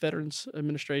of the Veterans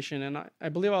Administration. And I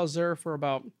believe I was there for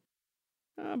about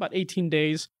 18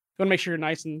 days. You want to make sure you're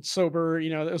nice and sober.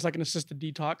 It was like an assisted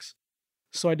detox.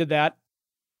 So I did that.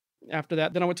 After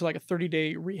that, then I went to like a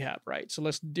 30-day rehab, right? So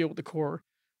let's deal with the core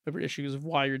of your issues of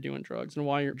why you're doing drugs and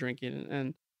why you're drinking.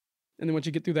 And then once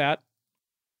you get through that,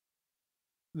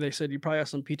 they said you probably have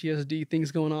some PTSD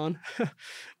things going on,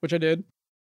 which I did.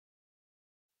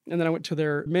 And then I went to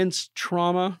their men's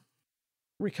trauma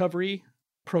recovery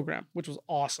program, which was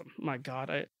awesome. My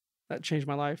God, that changed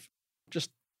my life. Just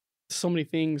so many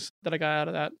things that I got out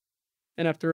of that. And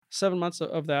after 7 months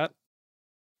of that,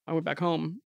 I went back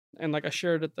home. And like I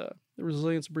shared at the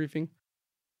resilience briefing,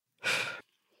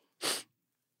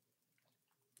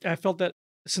 I felt that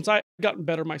since I gotten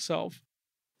better myself,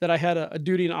 that I had a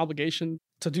duty and obligation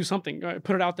to do something. I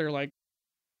put it out there. Like,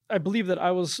 I believe that I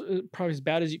was probably as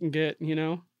bad as you can get,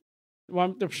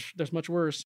 Well, there's much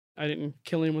worse. I didn't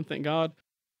kill anyone, thank God.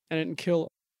 I didn't kill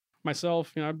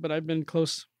myself, but I've been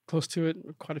close to it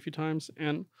quite a few times.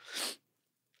 And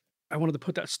I wanted to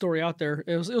put that story out there.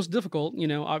 It was difficult,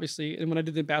 obviously. And when I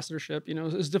did the ambassadorship, it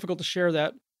was difficult to share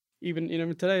that even,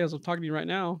 today as I'm talking to you right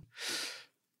now.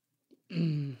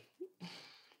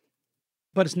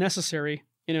 But it's necessary,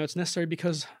 it's necessary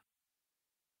because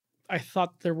I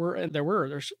thought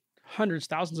there's hundreds,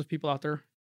 thousands of people out there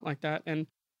like that. And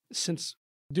since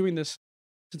doing this,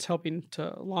 since helping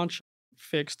to launch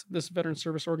Fixed, this veteran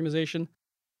service organization,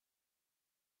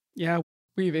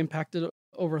 we've impacted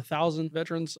over 1,000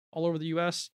 veterans all over the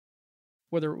U.S.,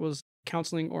 whether it was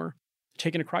counseling or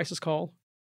taken a crisis call,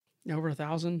 over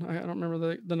 1,000. I don't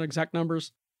remember the exact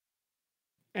numbers,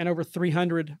 and over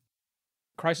 300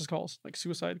 crisis calls, like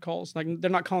suicide calls. Like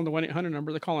they're not calling the 1-800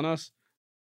 number; they're calling us.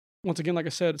 Once again, like I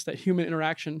said, it's that human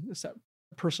interaction. It's that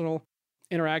personal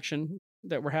interaction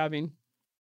that we're having.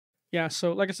 Yeah.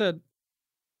 So, like I said,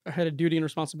 I had a duty and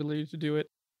responsibility to do it,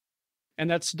 and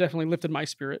that's definitely lifted my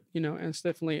spirit. And it's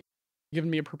definitely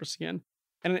given me a purpose again.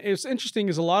 And it's interesting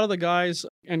is a lot of the guys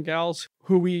and gals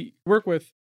who we work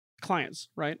with, clients,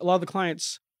 right? A lot of the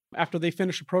clients, after they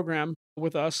finish a program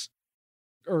with us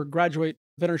or graduate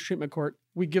Veterans Treatment Court,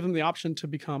 we give them the option to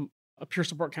become a peer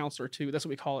support counselor too. That's what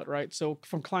we call it, right? So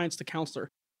from clients to counselor,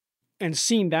 and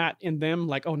seeing that in them,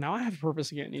 like, oh, now I have a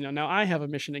purpose again. Now I have a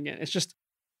mission again.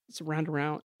 It's round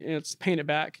around. It's paying it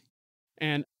back,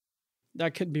 and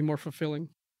that couldn't be more fulfilling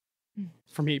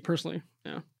for me personally.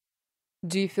 Yeah.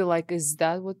 Do you feel like is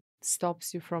that what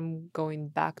stops you from going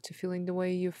back to feeling the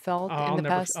way you felt in the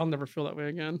past? I'll never feel that way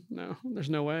again. No, there's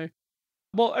no way.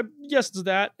 Well, yes, it's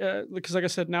that because, like I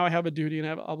said, now I have a duty and I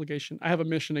have an obligation. I have a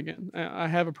mission again. I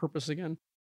have a purpose again.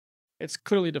 It's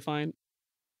clearly defined,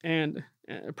 and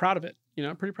proud of it.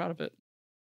 Pretty proud of it.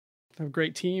 I have a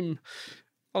great team.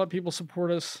 A lot of people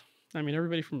support us. I mean,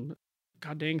 everybody from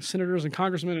god dang senators and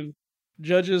congressmen and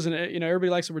judges, and everybody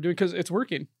likes what we're doing because it's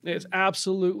working. It's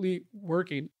absolutely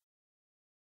working,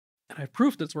 and I have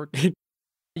proof that it's working.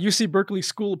 UC Berkeley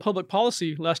School of Public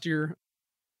Policy last year,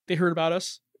 they heard about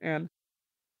us and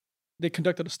they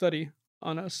conducted a study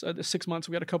on us. The 6 months,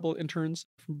 we had a couple of interns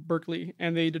from Berkeley,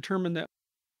 and they determined that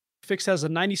Fix has a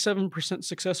 97%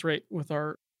 success rate with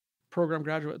our program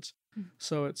graduates.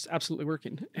 So it's absolutely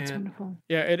working. That's wonderful.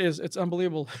 Yeah, it is. It's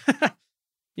unbelievable.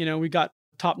 We got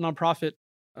top nonprofit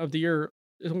of the year.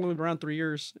 It's only been around 3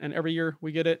 years, and every year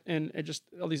we get it, and it just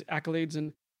all these accolades,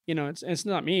 and it's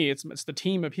not me. It's the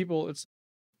team of people. It's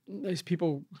these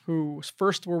people who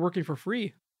first were working for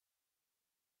free.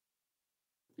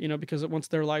 Because once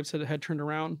their lives had turned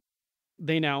around,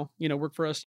 they now work for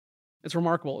us. It's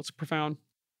remarkable. It's profound.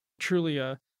 Truly,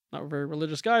 not a very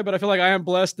religious guy, but I feel like I am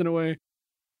blessed in a way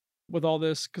with all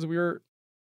this because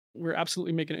we're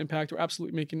absolutely making an impact. We're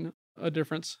absolutely making a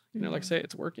difference. Like I say,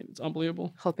 it's working. It's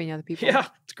unbelievable. Helping other people. Yeah,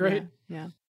 it's great. Yeah.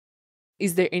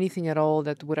 Is there anything at all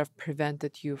that would have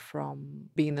prevented you from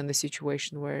being in the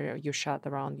situation where you shot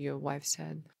around your wife's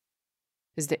head?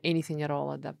 Is there anything at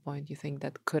all at that point you think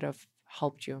that could have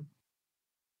helped you?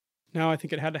 No, I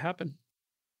think it had to happen.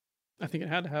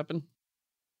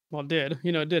 Well, it did.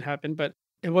 It did happen, but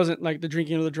it wasn't like the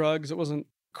drinking or the drugs. It wasn't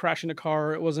crashing a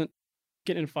car. It wasn't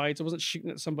getting in fights. It wasn't shooting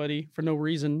at somebody for no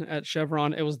reason at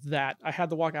Chevron. It was that. I had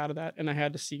to walk out of that, and I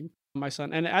had to see my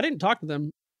son. And I didn't talk to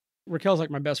them. Raquel's like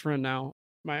my best friend now,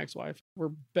 my ex-wife. We're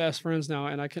best friends now,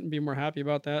 and I couldn't be more happy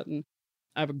about that. And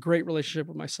I have a great relationship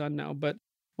with my son now. But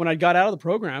when I got out of the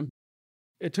program,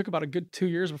 it took about a good 2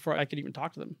 years before I could even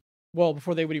talk to them. Well,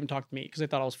 before they would even talk to me, because they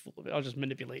thought I was full of it. I was just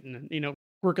manipulating and,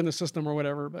 working the system or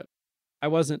whatever. But I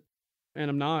wasn't, and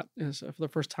I'm not. And so for the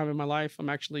first time in my life, I'm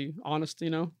actually honest,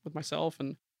 with myself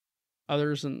and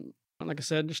others. And like I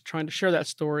said, just trying to share that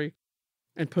story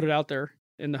and put it out there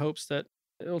in the hopes that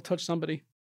it'll touch somebody.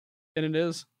 And it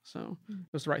is. So it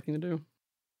was the right thing to do.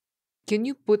 Can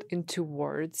you put into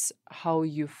words how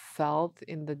you felt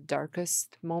in the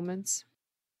darkest moments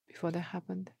before that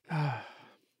happened? I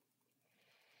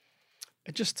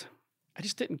just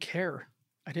didn't care.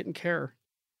 I didn't care.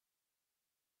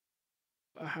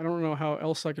 I don't know how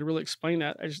else I could really explain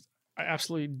that. I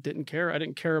absolutely didn't care. I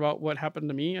didn't care about what happened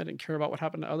to me. I didn't care about what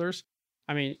happened to others.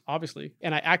 I mean, obviously,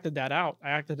 and I acted that out. I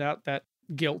acted out that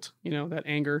guilt, that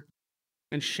anger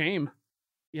and shame.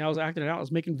 I was acting it out. I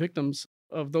was making victims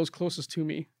of those closest to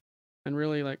me. And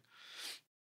really,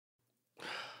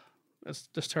 that's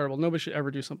just terrible. Nobody should ever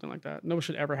do something like that. Nobody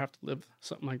should ever have to live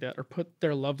something like that or put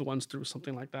their loved ones through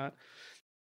something like that.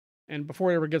 And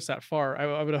before it ever gets that far,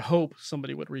 I would hope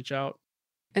somebody would reach out.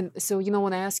 And so,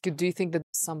 when I ask you, do you think that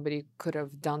somebody could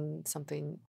have done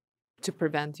something to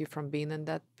prevent you from being in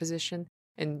that position?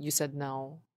 And you said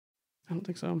no. I don't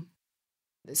think so.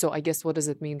 So I guess what does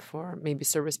it mean for maybe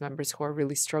service members who are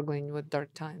really struggling with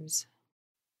dark times?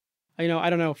 I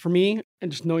don't know. For me,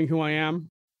 and just knowing who I am,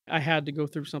 I had to go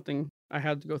through something. I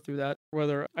had to go through that,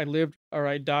 whether I lived or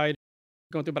I died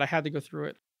going through, but I had to go through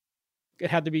it. It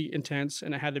had to be intense,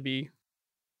 and it had to be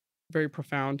very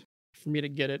profound for me to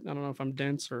get it. I don't know if I'm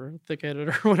dense or thick-headed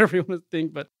or whatever you want to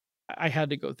think, but I had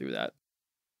to go through that.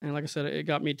 And like I said, it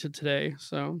got me to today.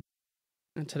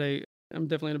 And today I'm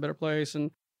definitely in a better place.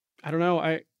 And I don't know,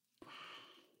 I'm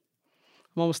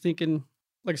almost thinking,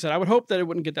 like I said, I would hope that it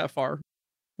wouldn't get that far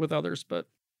with others, but.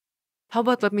 How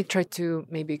about let me try to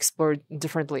maybe explore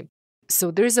differently. So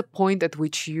there's a point at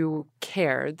which you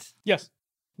cared Yes.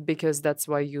 because that's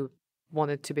why you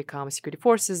wanted to become security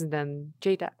forces and then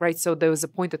JTAC, right? So there was a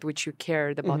point at which you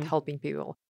cared about Mhm. helping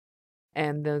people.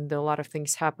 And then a lot of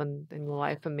things happened in your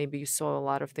life, and maybe you saw a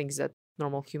lot of things that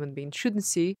normal human beings shouldn't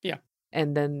see. Yeah.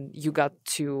 And then you got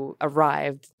to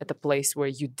arrived at a place where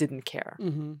you didn't care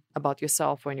Mhm. about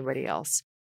yourself or anybody else.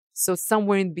 So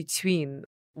somewhere in between,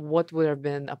 what would have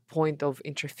been a point of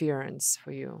interference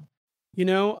for you? You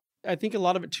know, I think a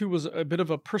lot of it too was a bit of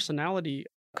a personality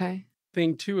Okay.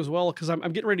 thing too as well, because I'm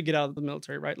getting ready to get out of the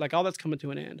military, right? Like all that's coming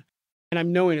to an end, and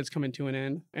I'm knowing it's coming to an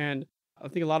end, and I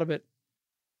think a lot of it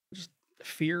just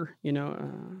fear.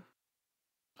 I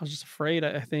was just afraid.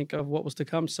 I think of what was to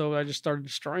come, so I just started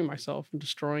destroying myself and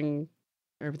destroying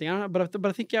everything. I don't know, but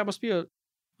I think yeah, it must be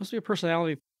a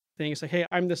personality thing. It's like, hey,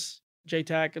 I'm this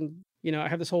JTAC, and I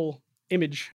have this whole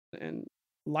image and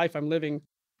life I'm living,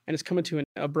 and it's coming to an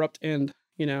abrupt end.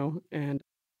 And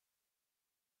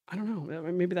I don't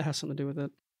know. Maybe that has something to do with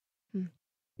it. Mm.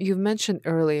 You mentioned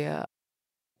earlier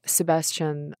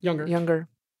Sebastian Younger. Younger,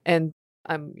 and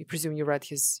I presume you read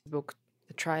his book,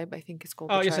 The Tribe, I think it's called.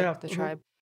 Oh, The yes, I Tribe. have. The Mhm. Tribe.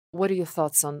 What are your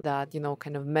thoughts on that?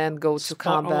 Kind of men go to Spot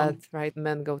combat, on. right?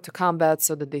 Men go to combat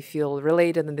so that they feel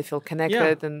related and they feel Yeah.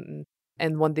 connected,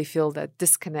 and when they feel that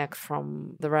disconnect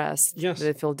from the rest, Yes.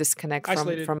 they feel disconnect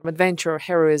Isolated. from adventure,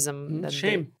 heroism, then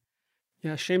Shame.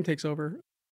 Yeah, shame takes over.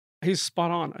 He's spot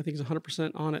on. I think he's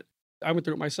 100% on it. I went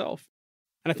through it myself.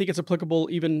 And I think it's applicable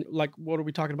even like what are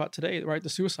we talking about today, right? The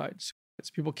suicides.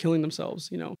 It's people killing themselves,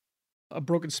 a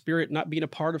broken spirit, not being a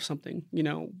part of something.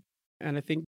 And I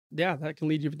think, yeah, that can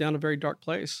lead you down a very dark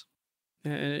place.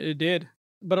 And it did.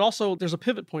 But also, there's a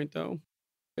pivot point, though.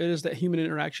 It is that human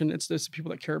interaction. It's the people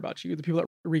that care about you, the people that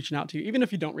are reaching out to you. Even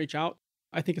if you don't reach out,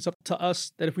 I think it's up to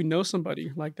us that if we know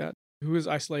somebody like that who is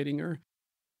isolating, or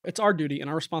it's our duty and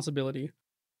our responsibility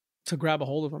to grab a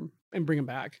hold of them and bring them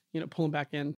back, pull them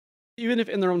back in. Even if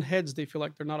in their own heads they feel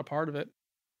like they're not a part of it.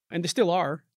 And they still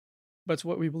are, but it's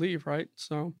what we believe, right?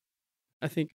 So I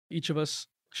think each of us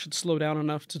should slow down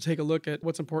enough to take a look at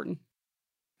what's important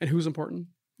and who's important,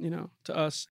 to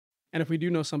us. And if we do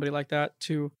know somebody like that,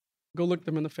 to go look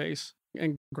them in the face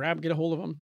and get a hold of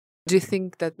them. Do you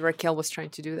think that Raquel was trying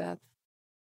to do that?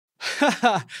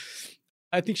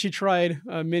 I think she tried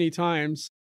many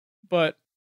times, but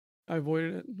I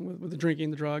avoided it with the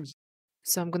drinking, the drugs.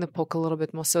 So I'm going to poke a little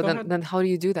bit more. So Go then, ahead. then how do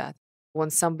you do that?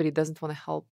 When somebody doesn't want to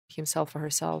help himself or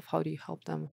herself, how do you help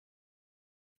them?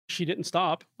 She didn't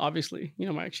stop, obviously.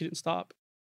 My ex, she didn't stop.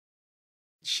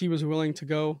 She was willing to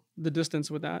go the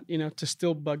distance with that, to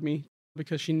still bug me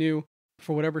because she knew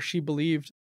for whatever she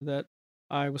believed that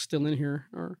I was still in here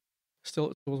or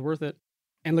still was worth it.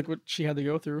 And look what she had to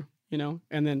go through,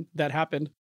 and then that happened.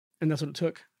 And that's what it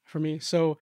took for me.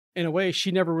 So in a way,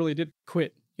 she never really did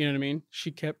quit. You know what I mean?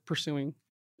 She kept pursuing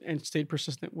and stayed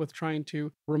persistent with trying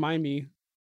to remind me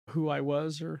who I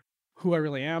was or who I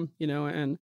really am,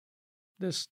 and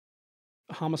this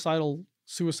homicidal,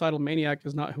 suicidal maniac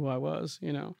is not who I was.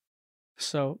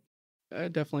 So I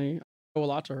definitely owe a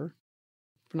lot to her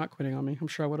for not quitting on me. I'm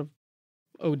sure I would have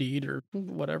OD'd or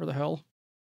whatever the hell.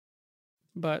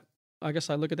 But I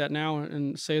guess I look at that now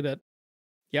and say that,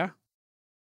 yeah,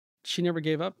 she never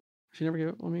gave up. She never gave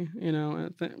up on me, and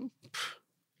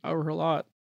I owe her a lot.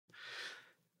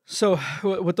 So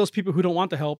with those people who don't want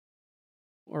the help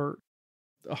or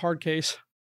a hard case,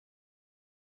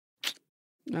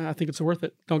 I think it's worth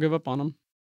it. Don't give up on them.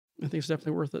 I think it's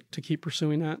definitely worth it to keep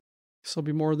pursuing that. So it'll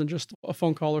be more than just a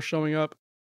phone call or showing up.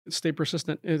 Stay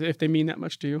persistent if they mean that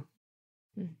much to you.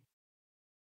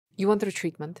 You went through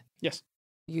treatment. Yes.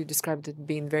 You described it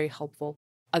being very helpful.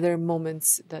 Are there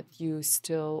moments that you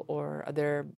still, or are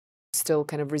there still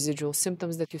kind of residual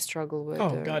symptoms that you struggle with?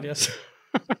 Oh, God, yes.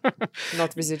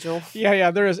 Not residual?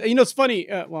 Yeah, there is. It's funny.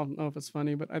 Well, I don't know if it's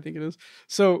funny, but I think it is.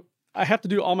 So I have to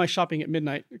do all my shopping at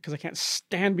midnight because I can't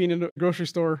stand being in a grocery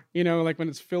store, like when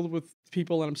it's filled with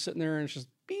people and I'm sitting there and it's just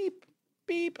beep,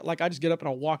 beep. Like I just get up and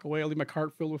I'll walk away. I'll leave my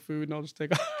cart filled with food and I'll just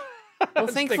take off. Well,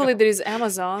 thankfully there is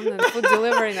Amazon and food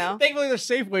delivery now. Thankfully there's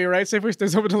Safeway, right? Safeway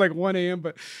stays open until like 1 a.m.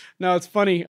 But no, it's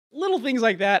funny. Little things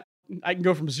like that. I can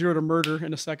go from zero to murder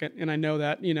in a second. And I know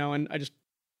that, and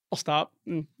I'll stop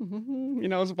and,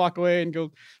 just walk away and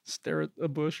go stare at a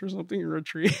bush or something or a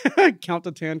tree. Count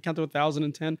to 10, count to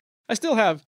 1,010. I still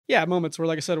have, moments where,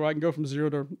 like I said, where I can go from zero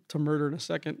to murder in a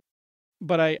second.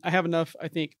 But I have enough, I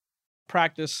think,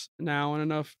 practice now and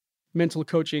enough mental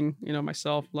coaching,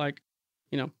 myself, like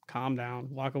calm down,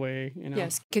 walk away,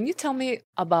 Yes. Can you tell me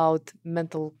about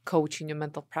mental coaching, your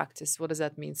mental practice? What does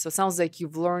that mean? So it sounds like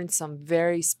you've learned some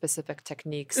very specific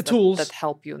techniques that Tools.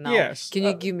 help you now. Yes. Can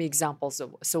you give me examples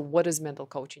of, so what is mental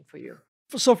coaching for you?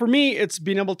 So for me, it's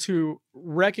being able to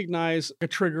recognize a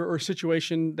trigger or a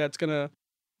situation that's going to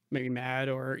make me mad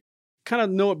or kind of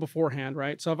know it beforehand,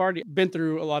 right? So I've already been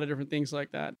through a lot of different things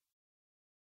like that,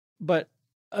 but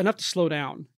enough to slow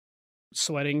down,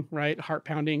 sweating, right? Heart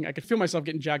pounding. I could feel myself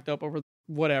getting jacked up over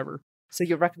whatever. So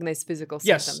you recognize physical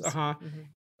Yes. symptoms. And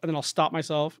then I'll stop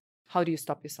myself. How do you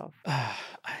stop yourself?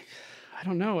 I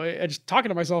don't know. I just talking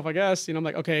to myself, I guess. I'm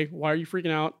like, okay, why are you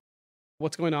freaking out?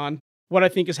 What's going on? What I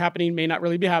think is happening may not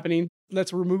really be happening.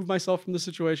 Let's remove myself from the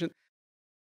situation.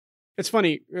 It's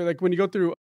funny, like when you go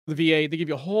through the VA, they give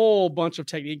you a whole bunch of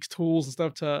techniques, tools, and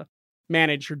stuff to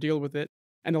manage or deal with it.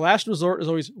 And the last resort is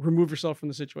always remove yourself from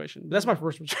the situation. That's my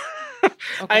first resort.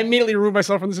 I immediately remove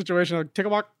myself from the situation. Like, take a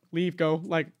walk, leave, go.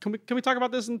 Like, can we talk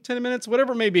about this in 10 minutes?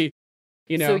 Whatever it may be.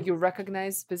 So you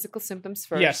recognize physical symptoms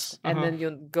first. Yes. And then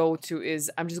you go to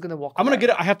I'm just going to walk away. I'm going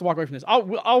to I have to walk away from this.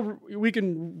 We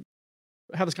can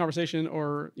have this conversation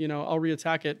or, I'll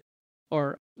reattack it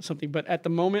or something. But at the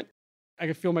moment, I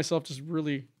can feel myself just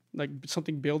really like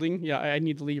something building. Yeah, I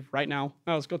need to leave right now.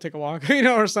 Let's go take a walk,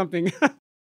 or something.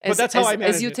 But that's how I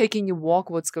manage as you it. Taking your walk,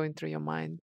 what's going through your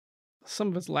mind? Some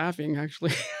of it's laughing,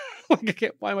 actually.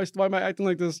 Like, why am I acting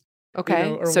like this?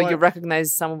 Okay, so you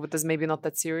recognize some of it as maybe not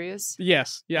that serious?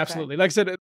 Yes, yeah, absolutely. Like I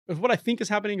said, if what I think is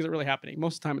happening, is it really happening?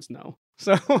 Most of the time it's no.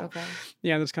 So,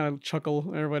 yeah, just kind of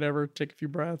chuckle or whatever, take a few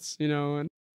breaths, and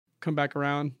come back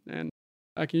around. And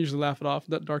I can usually laugh it off,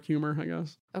 that dark humor, I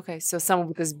guess. Okay, so some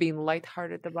of it is being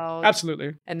lighthearted about.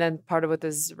 Absolutely. And then part of it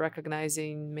is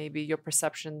recognizing maybe your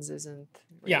perceptions isn't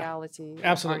reality.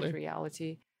 Yeah, absolutely. Aren't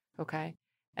reality. Okay.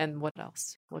 And what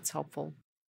else? What's helpful?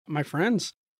 My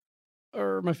friends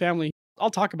or my family. I'll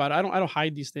talk about it. I don't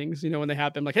hide these things, when they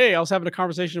happen. Like, hey, I was having a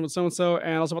conversation with so-and-so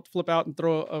and I was about to flip out and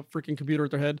throw a freaking computer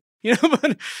at their head,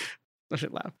 but I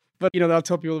should laugh. But, I'll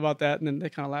tell people about that and then they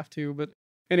kind of laugh too. But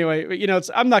anyway,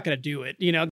 I'm not going to do it.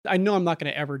 I know I'm not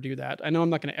going to ever do that. I know I'm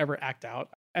not going to ever act out.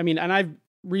 I mean, and I've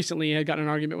recently had gotten an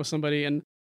argument with somebody and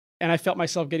I felt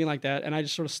myself getting like that. And I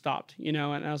just sort of stopped, and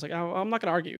I was like, oh, I'm not going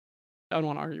to argue. I don't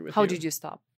want to argue with you. How did you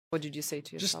stop? What did you say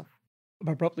to yourself? Just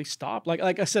abruptly stop.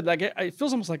 Like I said, like it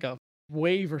feels almost like a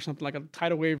wave or something, like a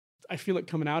tidal wave. I feel it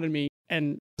coming out in me.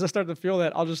 And as I start to feel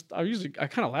that, I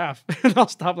kind of laugh and I'll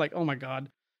stop like, oh my God,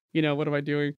 what am I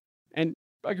doing? And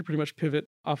I could pretty much pivot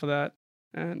off of that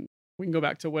and we can go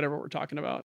back to whatever we're talking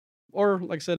about. Or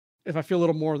like I said, if I feel a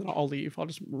little more, then I'll leave. I'll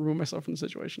just remove myself from the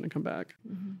situation and come back.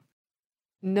 Mm-hmm.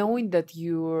 Knowing that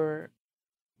you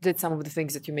did some of the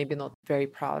things that you maybe not very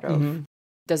proud of,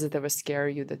 does it ever scare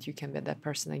you that you can be that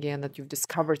person again, that you've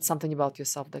discovered something about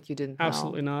yourself that you didn't know?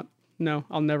 Absolutely not. No,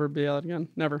 I'll never be that again.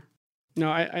 Never. No,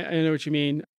 I know what you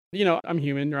mean. I'm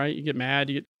human, right? You get mad,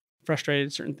 you get frustrated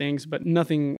at certain things, but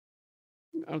nothing,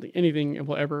 I don't think anything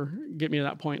will ever get me to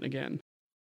that point again.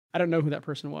 I don't know who that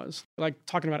person was. Like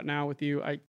talking about it now with you,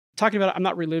 I'm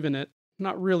not reliving it.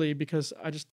 Not really, because I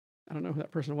don't know who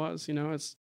that person was.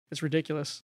 It's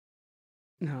ridiculous.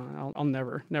 No, I'll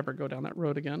never go down that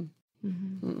road again.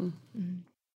 Mm-hmm. Mm-hmm.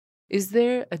 Is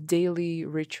there a daily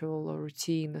ritual or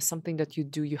routine or something that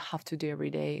you have to do every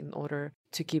day in order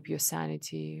to keep your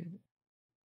sanity?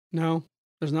 No,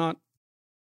 there's not.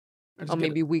 Or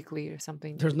maybe weekly or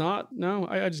something? There's not. No,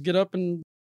 I just get up and,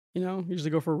 usually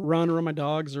go for a run or run my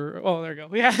dogs or, oh, there you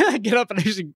go. Yeah, I get up and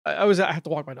I have to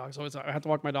walk my dogs. Always, I have to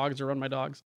walk my dogs or run my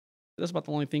dogs. That's about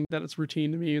the only thing that it's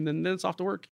routine to me. And then it's off to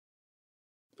work.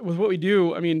 With what we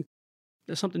do, I mean,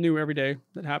 there's something new every day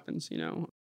that happens,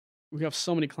 We have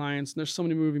so many clients and there's so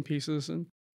many moving pieces and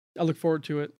I look forward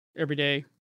to it every day.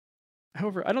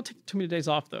 However, I don't take too many days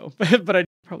off though, but I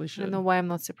probably should. I don't know why I'm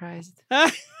not surprised.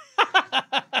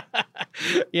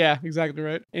 Yeah, exactly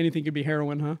right. Anything could be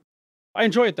heroin, huh? I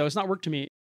enjoy it though. It's not work to me.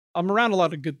 I'm around a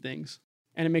lot of good things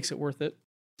and it makes it worth it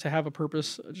to have a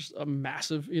purpose, just a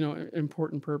massive,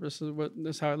 important purpose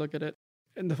is how I look at it.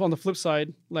 And on the flip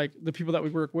side, like the people that we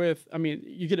work with, I mean,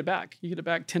 you get it back. You get it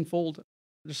back tenfold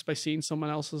just by seeing someone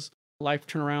else's life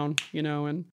turn around,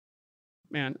 and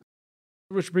man,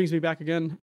 which brings me back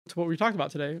again to what we talked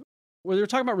about today. Well, they were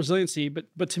talking about resiliency,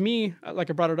 but to me, like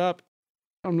I brought it up,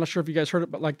 I'm not sure if you guys heard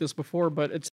it like this before,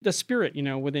 but it's the spirit,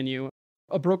 within you,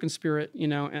 a broken spirit,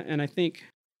 and I think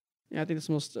that's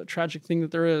the most tragic thing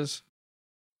that there is.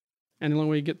 And the only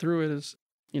way you get through it is,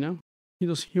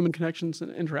 those human connections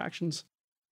and interactions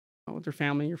with your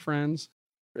family, your friends.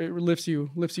 It lifts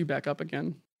you back up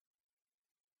again.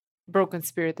 Broken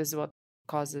spirit is what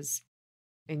causes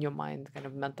in your mind, kind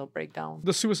of mental breakdown?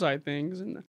 The suicide things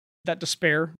and that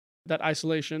despair, that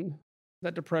isolation,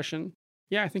 that depression.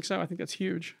 Yeah, I think so. I think that's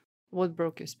huge. What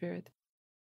broke your spirit?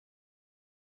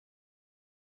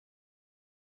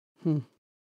 Hmm.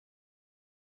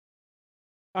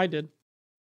 I did.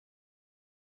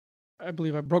 I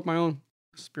believe I broke my own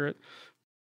spirit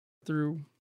through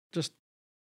just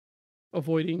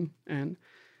avoiding and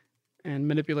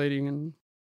manipulating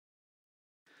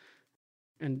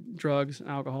and drugs and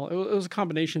alcohol. It was a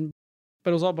combination,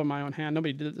 but it was all by my own hand.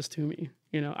 Nobody did this to me.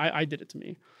 I did it to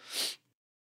me.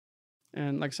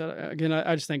 And like I said, again,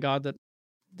 I just thank God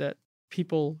that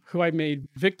people who I made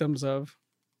victims of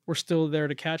were still there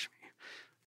to catch me,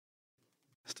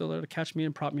 still there to catch me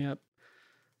and prop me up.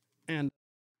 And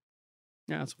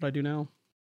yeah, that's what I do now.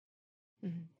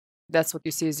 Mhm. That's what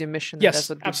you see as your mission, and that's Yes,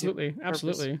 what gives you absolutely, purpose.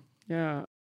 absolutely. Yeah.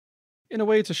 In a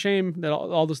way, it's a shame that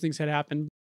all those things had happened,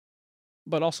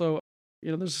 but also,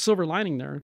 there's a silver lining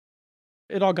there.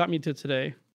 It all got me to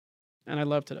today, and I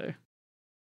love today.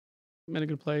 I'm in a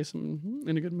good place. I'm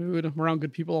in a good mood. I'm around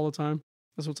good people all the time.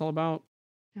 That's what it's all about.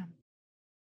 Yeah.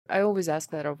 I always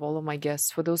ask that of all of my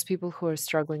guests. For those people who are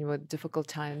struggling with difficult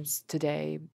times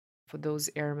today, for those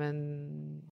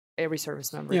airmen, every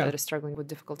service member Yeah. that is struggling with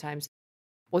difficult times,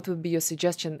 what would be your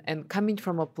suggestion? And coming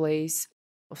from a place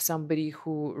of somebody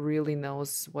who really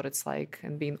knows what it's like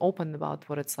and being open about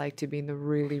what it's like to be in a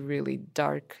really, really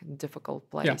dark and difficult Yeah.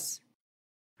 place,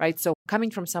 right? So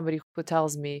coming from somebody who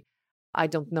tells me, I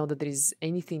don't know that there is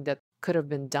anything that could have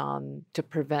been done to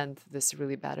prevent this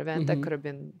really bad event. That Mhm. could have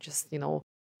been just,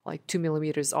 like 2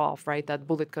 millimeters off, right? That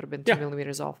bullet could have been Yeah. 2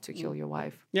 millimeters off to kill your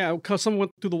wife. Yeah, because someone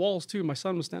went through the walls too. My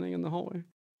son was standing in the hallway.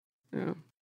 Yeah.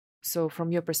 So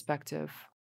from your perspective,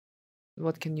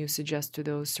 what can you suggest to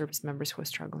those service members who are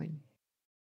struggling?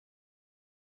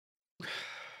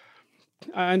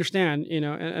 I understand, and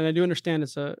I do understand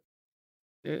it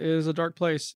is a dark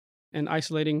place and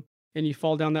isolating, and you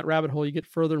fall down that rabbit hole, you get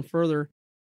further and further.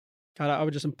 God, I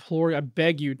would just implore you, I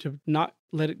beg you to not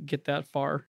let it get that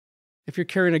far. If you're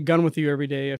carrying a gun with you every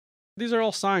day, these are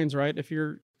all signs, right? If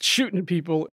you're shooting at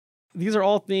people, these are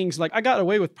all things like I got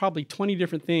away with probably 20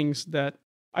 different things that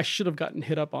I should have gotten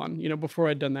hit up on, before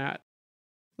I'd done that.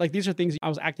 Like these are things I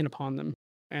was acting upon them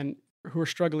and who are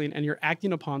struggling, and you're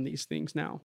acting upon these things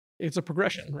now. It's a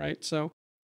progression, right? So,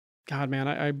 God, man,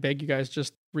 I beg you guys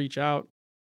just reach out.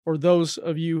 Or those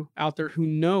of you out there who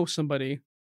know somebody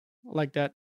like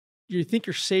that, you think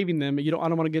you're saving them, but I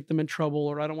don't want to get them in trouble,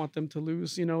 or I don't want them to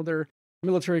lose, their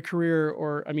military career.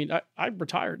 Or, I mean, I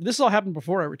retired. This all happened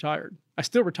before I retired. I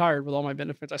still retired with all my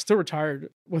benefits. I still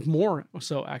retired with more.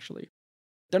 So, actually,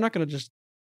 they're not going to just,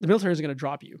 the military isn't going to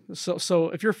drop you. So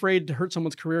if you're afraid to hurt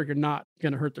someone's career, you're not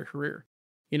going to hurt their career.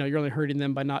 You're only hurting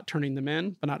them by not turning them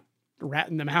in, by not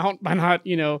ratting them out, by not,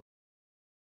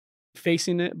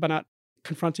 facing it, by not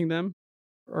confronting them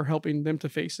or helping them to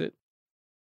face it.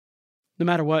 No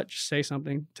matter what, just say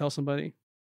something, tell somebody.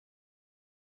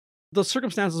 The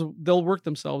circumstances, they'll work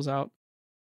themselves out.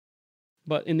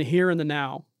 But in the here and the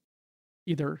now,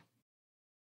 either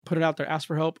put it out there, ask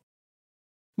for help.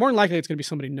 More than likely, it's going to be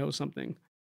somebody who knows something.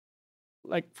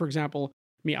 Like, for example,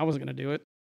 me, I wasn't going to do it.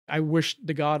 I wish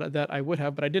to God that I would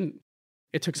have, but I didn't.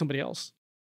 It took somebody else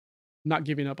not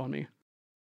giving up on me.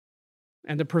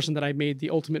 And the person that I made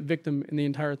the ultimate victim in the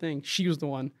entire thing, she was the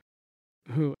one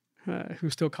who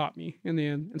still caught me in the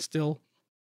end and still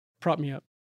propped me up.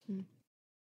 Mm.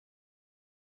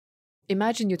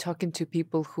 Imagine you talking to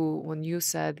people who, when you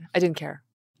said, I didn't care.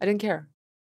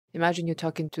 Imagine you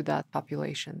talking to that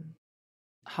population.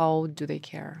 How do they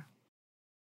care?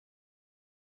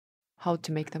 How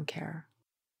to make them care?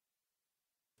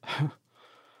 I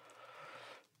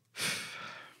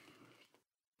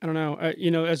don't know.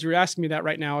 As you're asking me that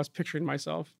right now, I was picturing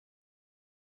myself,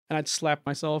 and I'd slap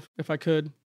myself if I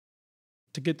could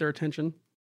to get their attention.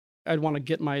 I'd want to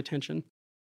get my attention,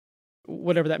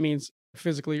 whatever that means,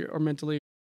 physically or mentally.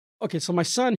 Okay, so my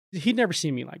son, he'd never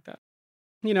seen me like that.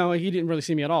 He didn't really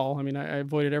see me at all. I mean, I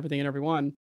avoided everything and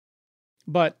everyone.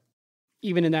 But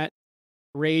even in that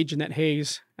rage and that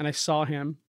haze, and I saw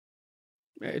him,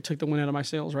 it took the wind out of my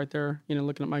sails right there.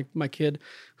 Looking at my kid,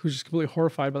 who's just completely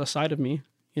horrified by the sight of me.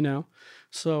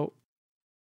 So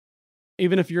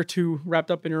even if you're too wrapped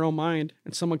up in your own mind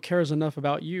and someone cares enough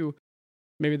about you,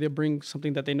 maybe they'll bring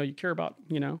something that they know you care about,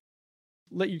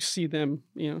 let you see them,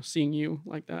 seeing you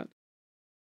like that.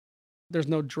 There's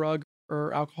no drug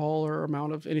or alcohol or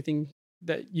amount of anything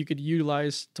that you could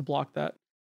utilize to block that.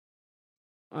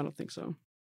 I don't think so.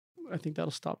 I think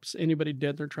that'll stop anybody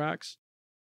dead in their tracks,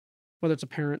 whether it's a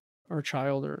parent or a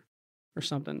child or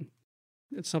something.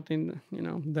 It's something,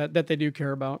 that they do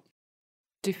care about.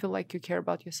 Do you feel like you care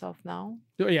about yourself now?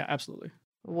 Oh, yeah, absolutely.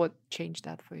 What changed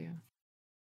that for you?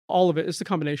 All of it is the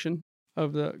combination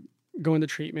of the going to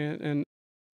treatment and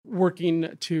working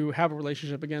to have a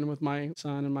relationship again with my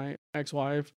son and my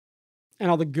ex-wife,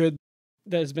 and all the good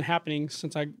that has been happening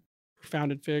since I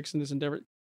founded Fix and this endeavor.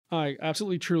 I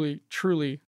absolutely, truly,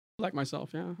 truly like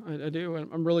myself. Yeah, I do.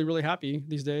 And I'm really, really happy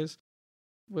these days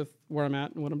with where I'm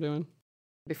at and what I'm doing.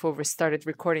 Before we started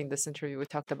recording this interview, we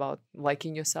talked about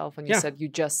liking yourself, and you said you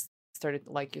just started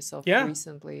to like yourself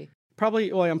recently.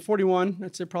 Probably, well, I'm 41.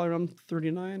 I'd say probably around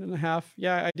 39 and a half.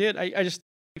 Yeah, I did. I just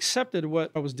accepted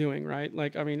what I was doing, right?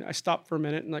 Like, I mean, I stopped for a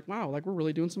minute and like, wow, like we're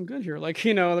really doing some good here. Like,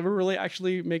 we're really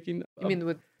actually making... You mean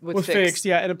with Fix?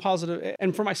 Yeah, and a positive...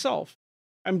 And for myself,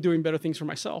 I'm doing better things for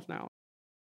myself now.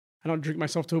 I don't drink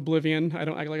myself to oblivion. I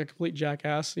don't act like a complete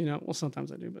jackass, Well,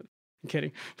 sometimes I do, but I'm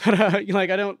kidding. But,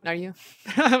 I don't... Are you?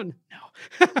 No.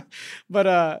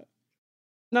 But,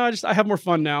 no, I have more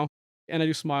fun now. And I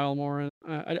do smile more. And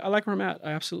I like where I'm at.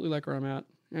 I absolutely like where I'm at.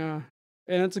 Yeah.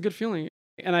 And it's a good feeling.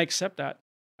 And I accept that.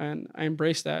 And I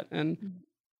embrace that. And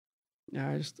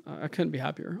yeah, I couldn't be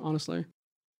happier, honestly.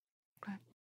 Okay.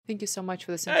 Thank you so much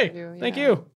for this interview. Thank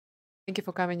you. Thank you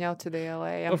for coming out to the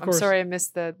LA. I'm sorry I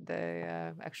missed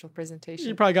the actual presentation.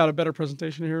 You probably got a better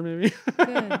presentation here, maybe.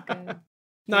 Good.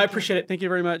 No, I appreciate it. Thank you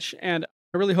very much. And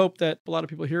I really hope that a lot of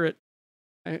people hear it.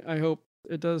 I hope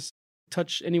it does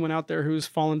touch anyone out there who's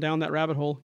fallen down that rabbit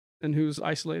hole and who's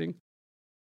isolating,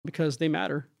 because they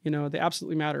matter. They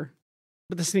absolutely matter.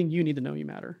 But this thing, you need to know you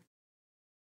matter.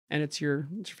 And it's your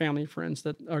family and friends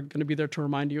that are going to be there to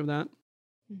remind you of that.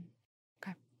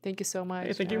 Okay. Thank you so much.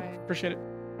 Hey, thank you. Appreciate it.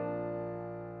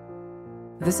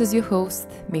 This is your host,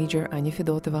 Major Anya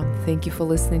Fedotova. Thank you for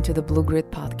listening to the Blue Grid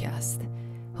podcast.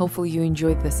 Hopefully you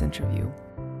enjoyed this interview.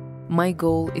 My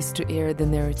goal is to air the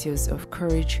narratives of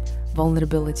courage,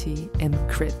 vulnerability, and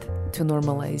grit to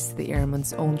normalize the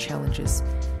airman's own challenges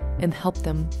and help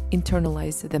them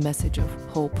internalize the message of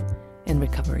hope and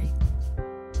recovery.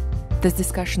 This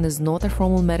discussion is not a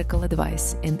formal medical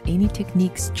advice, and any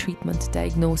techniques, treatment,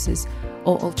 diagnosis,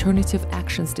 or alternative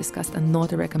actions discussed are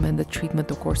not a recommended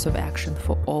treatment or course of action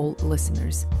for all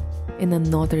listeners, and are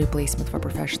not a replacement for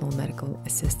professional medical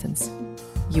assistance.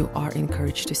 You are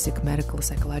encouraged to seek medical or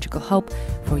psychological help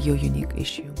for your unique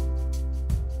issue.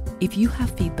 If you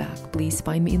have feedback, please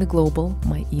find me in the global.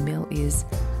 My email is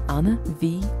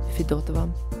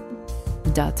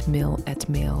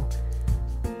anna.v.fedotova.mail@mail.mil.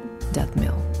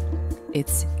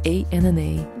 It's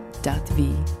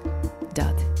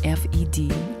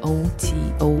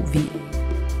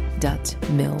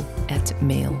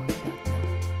anna.v.fedotova.mail@mail.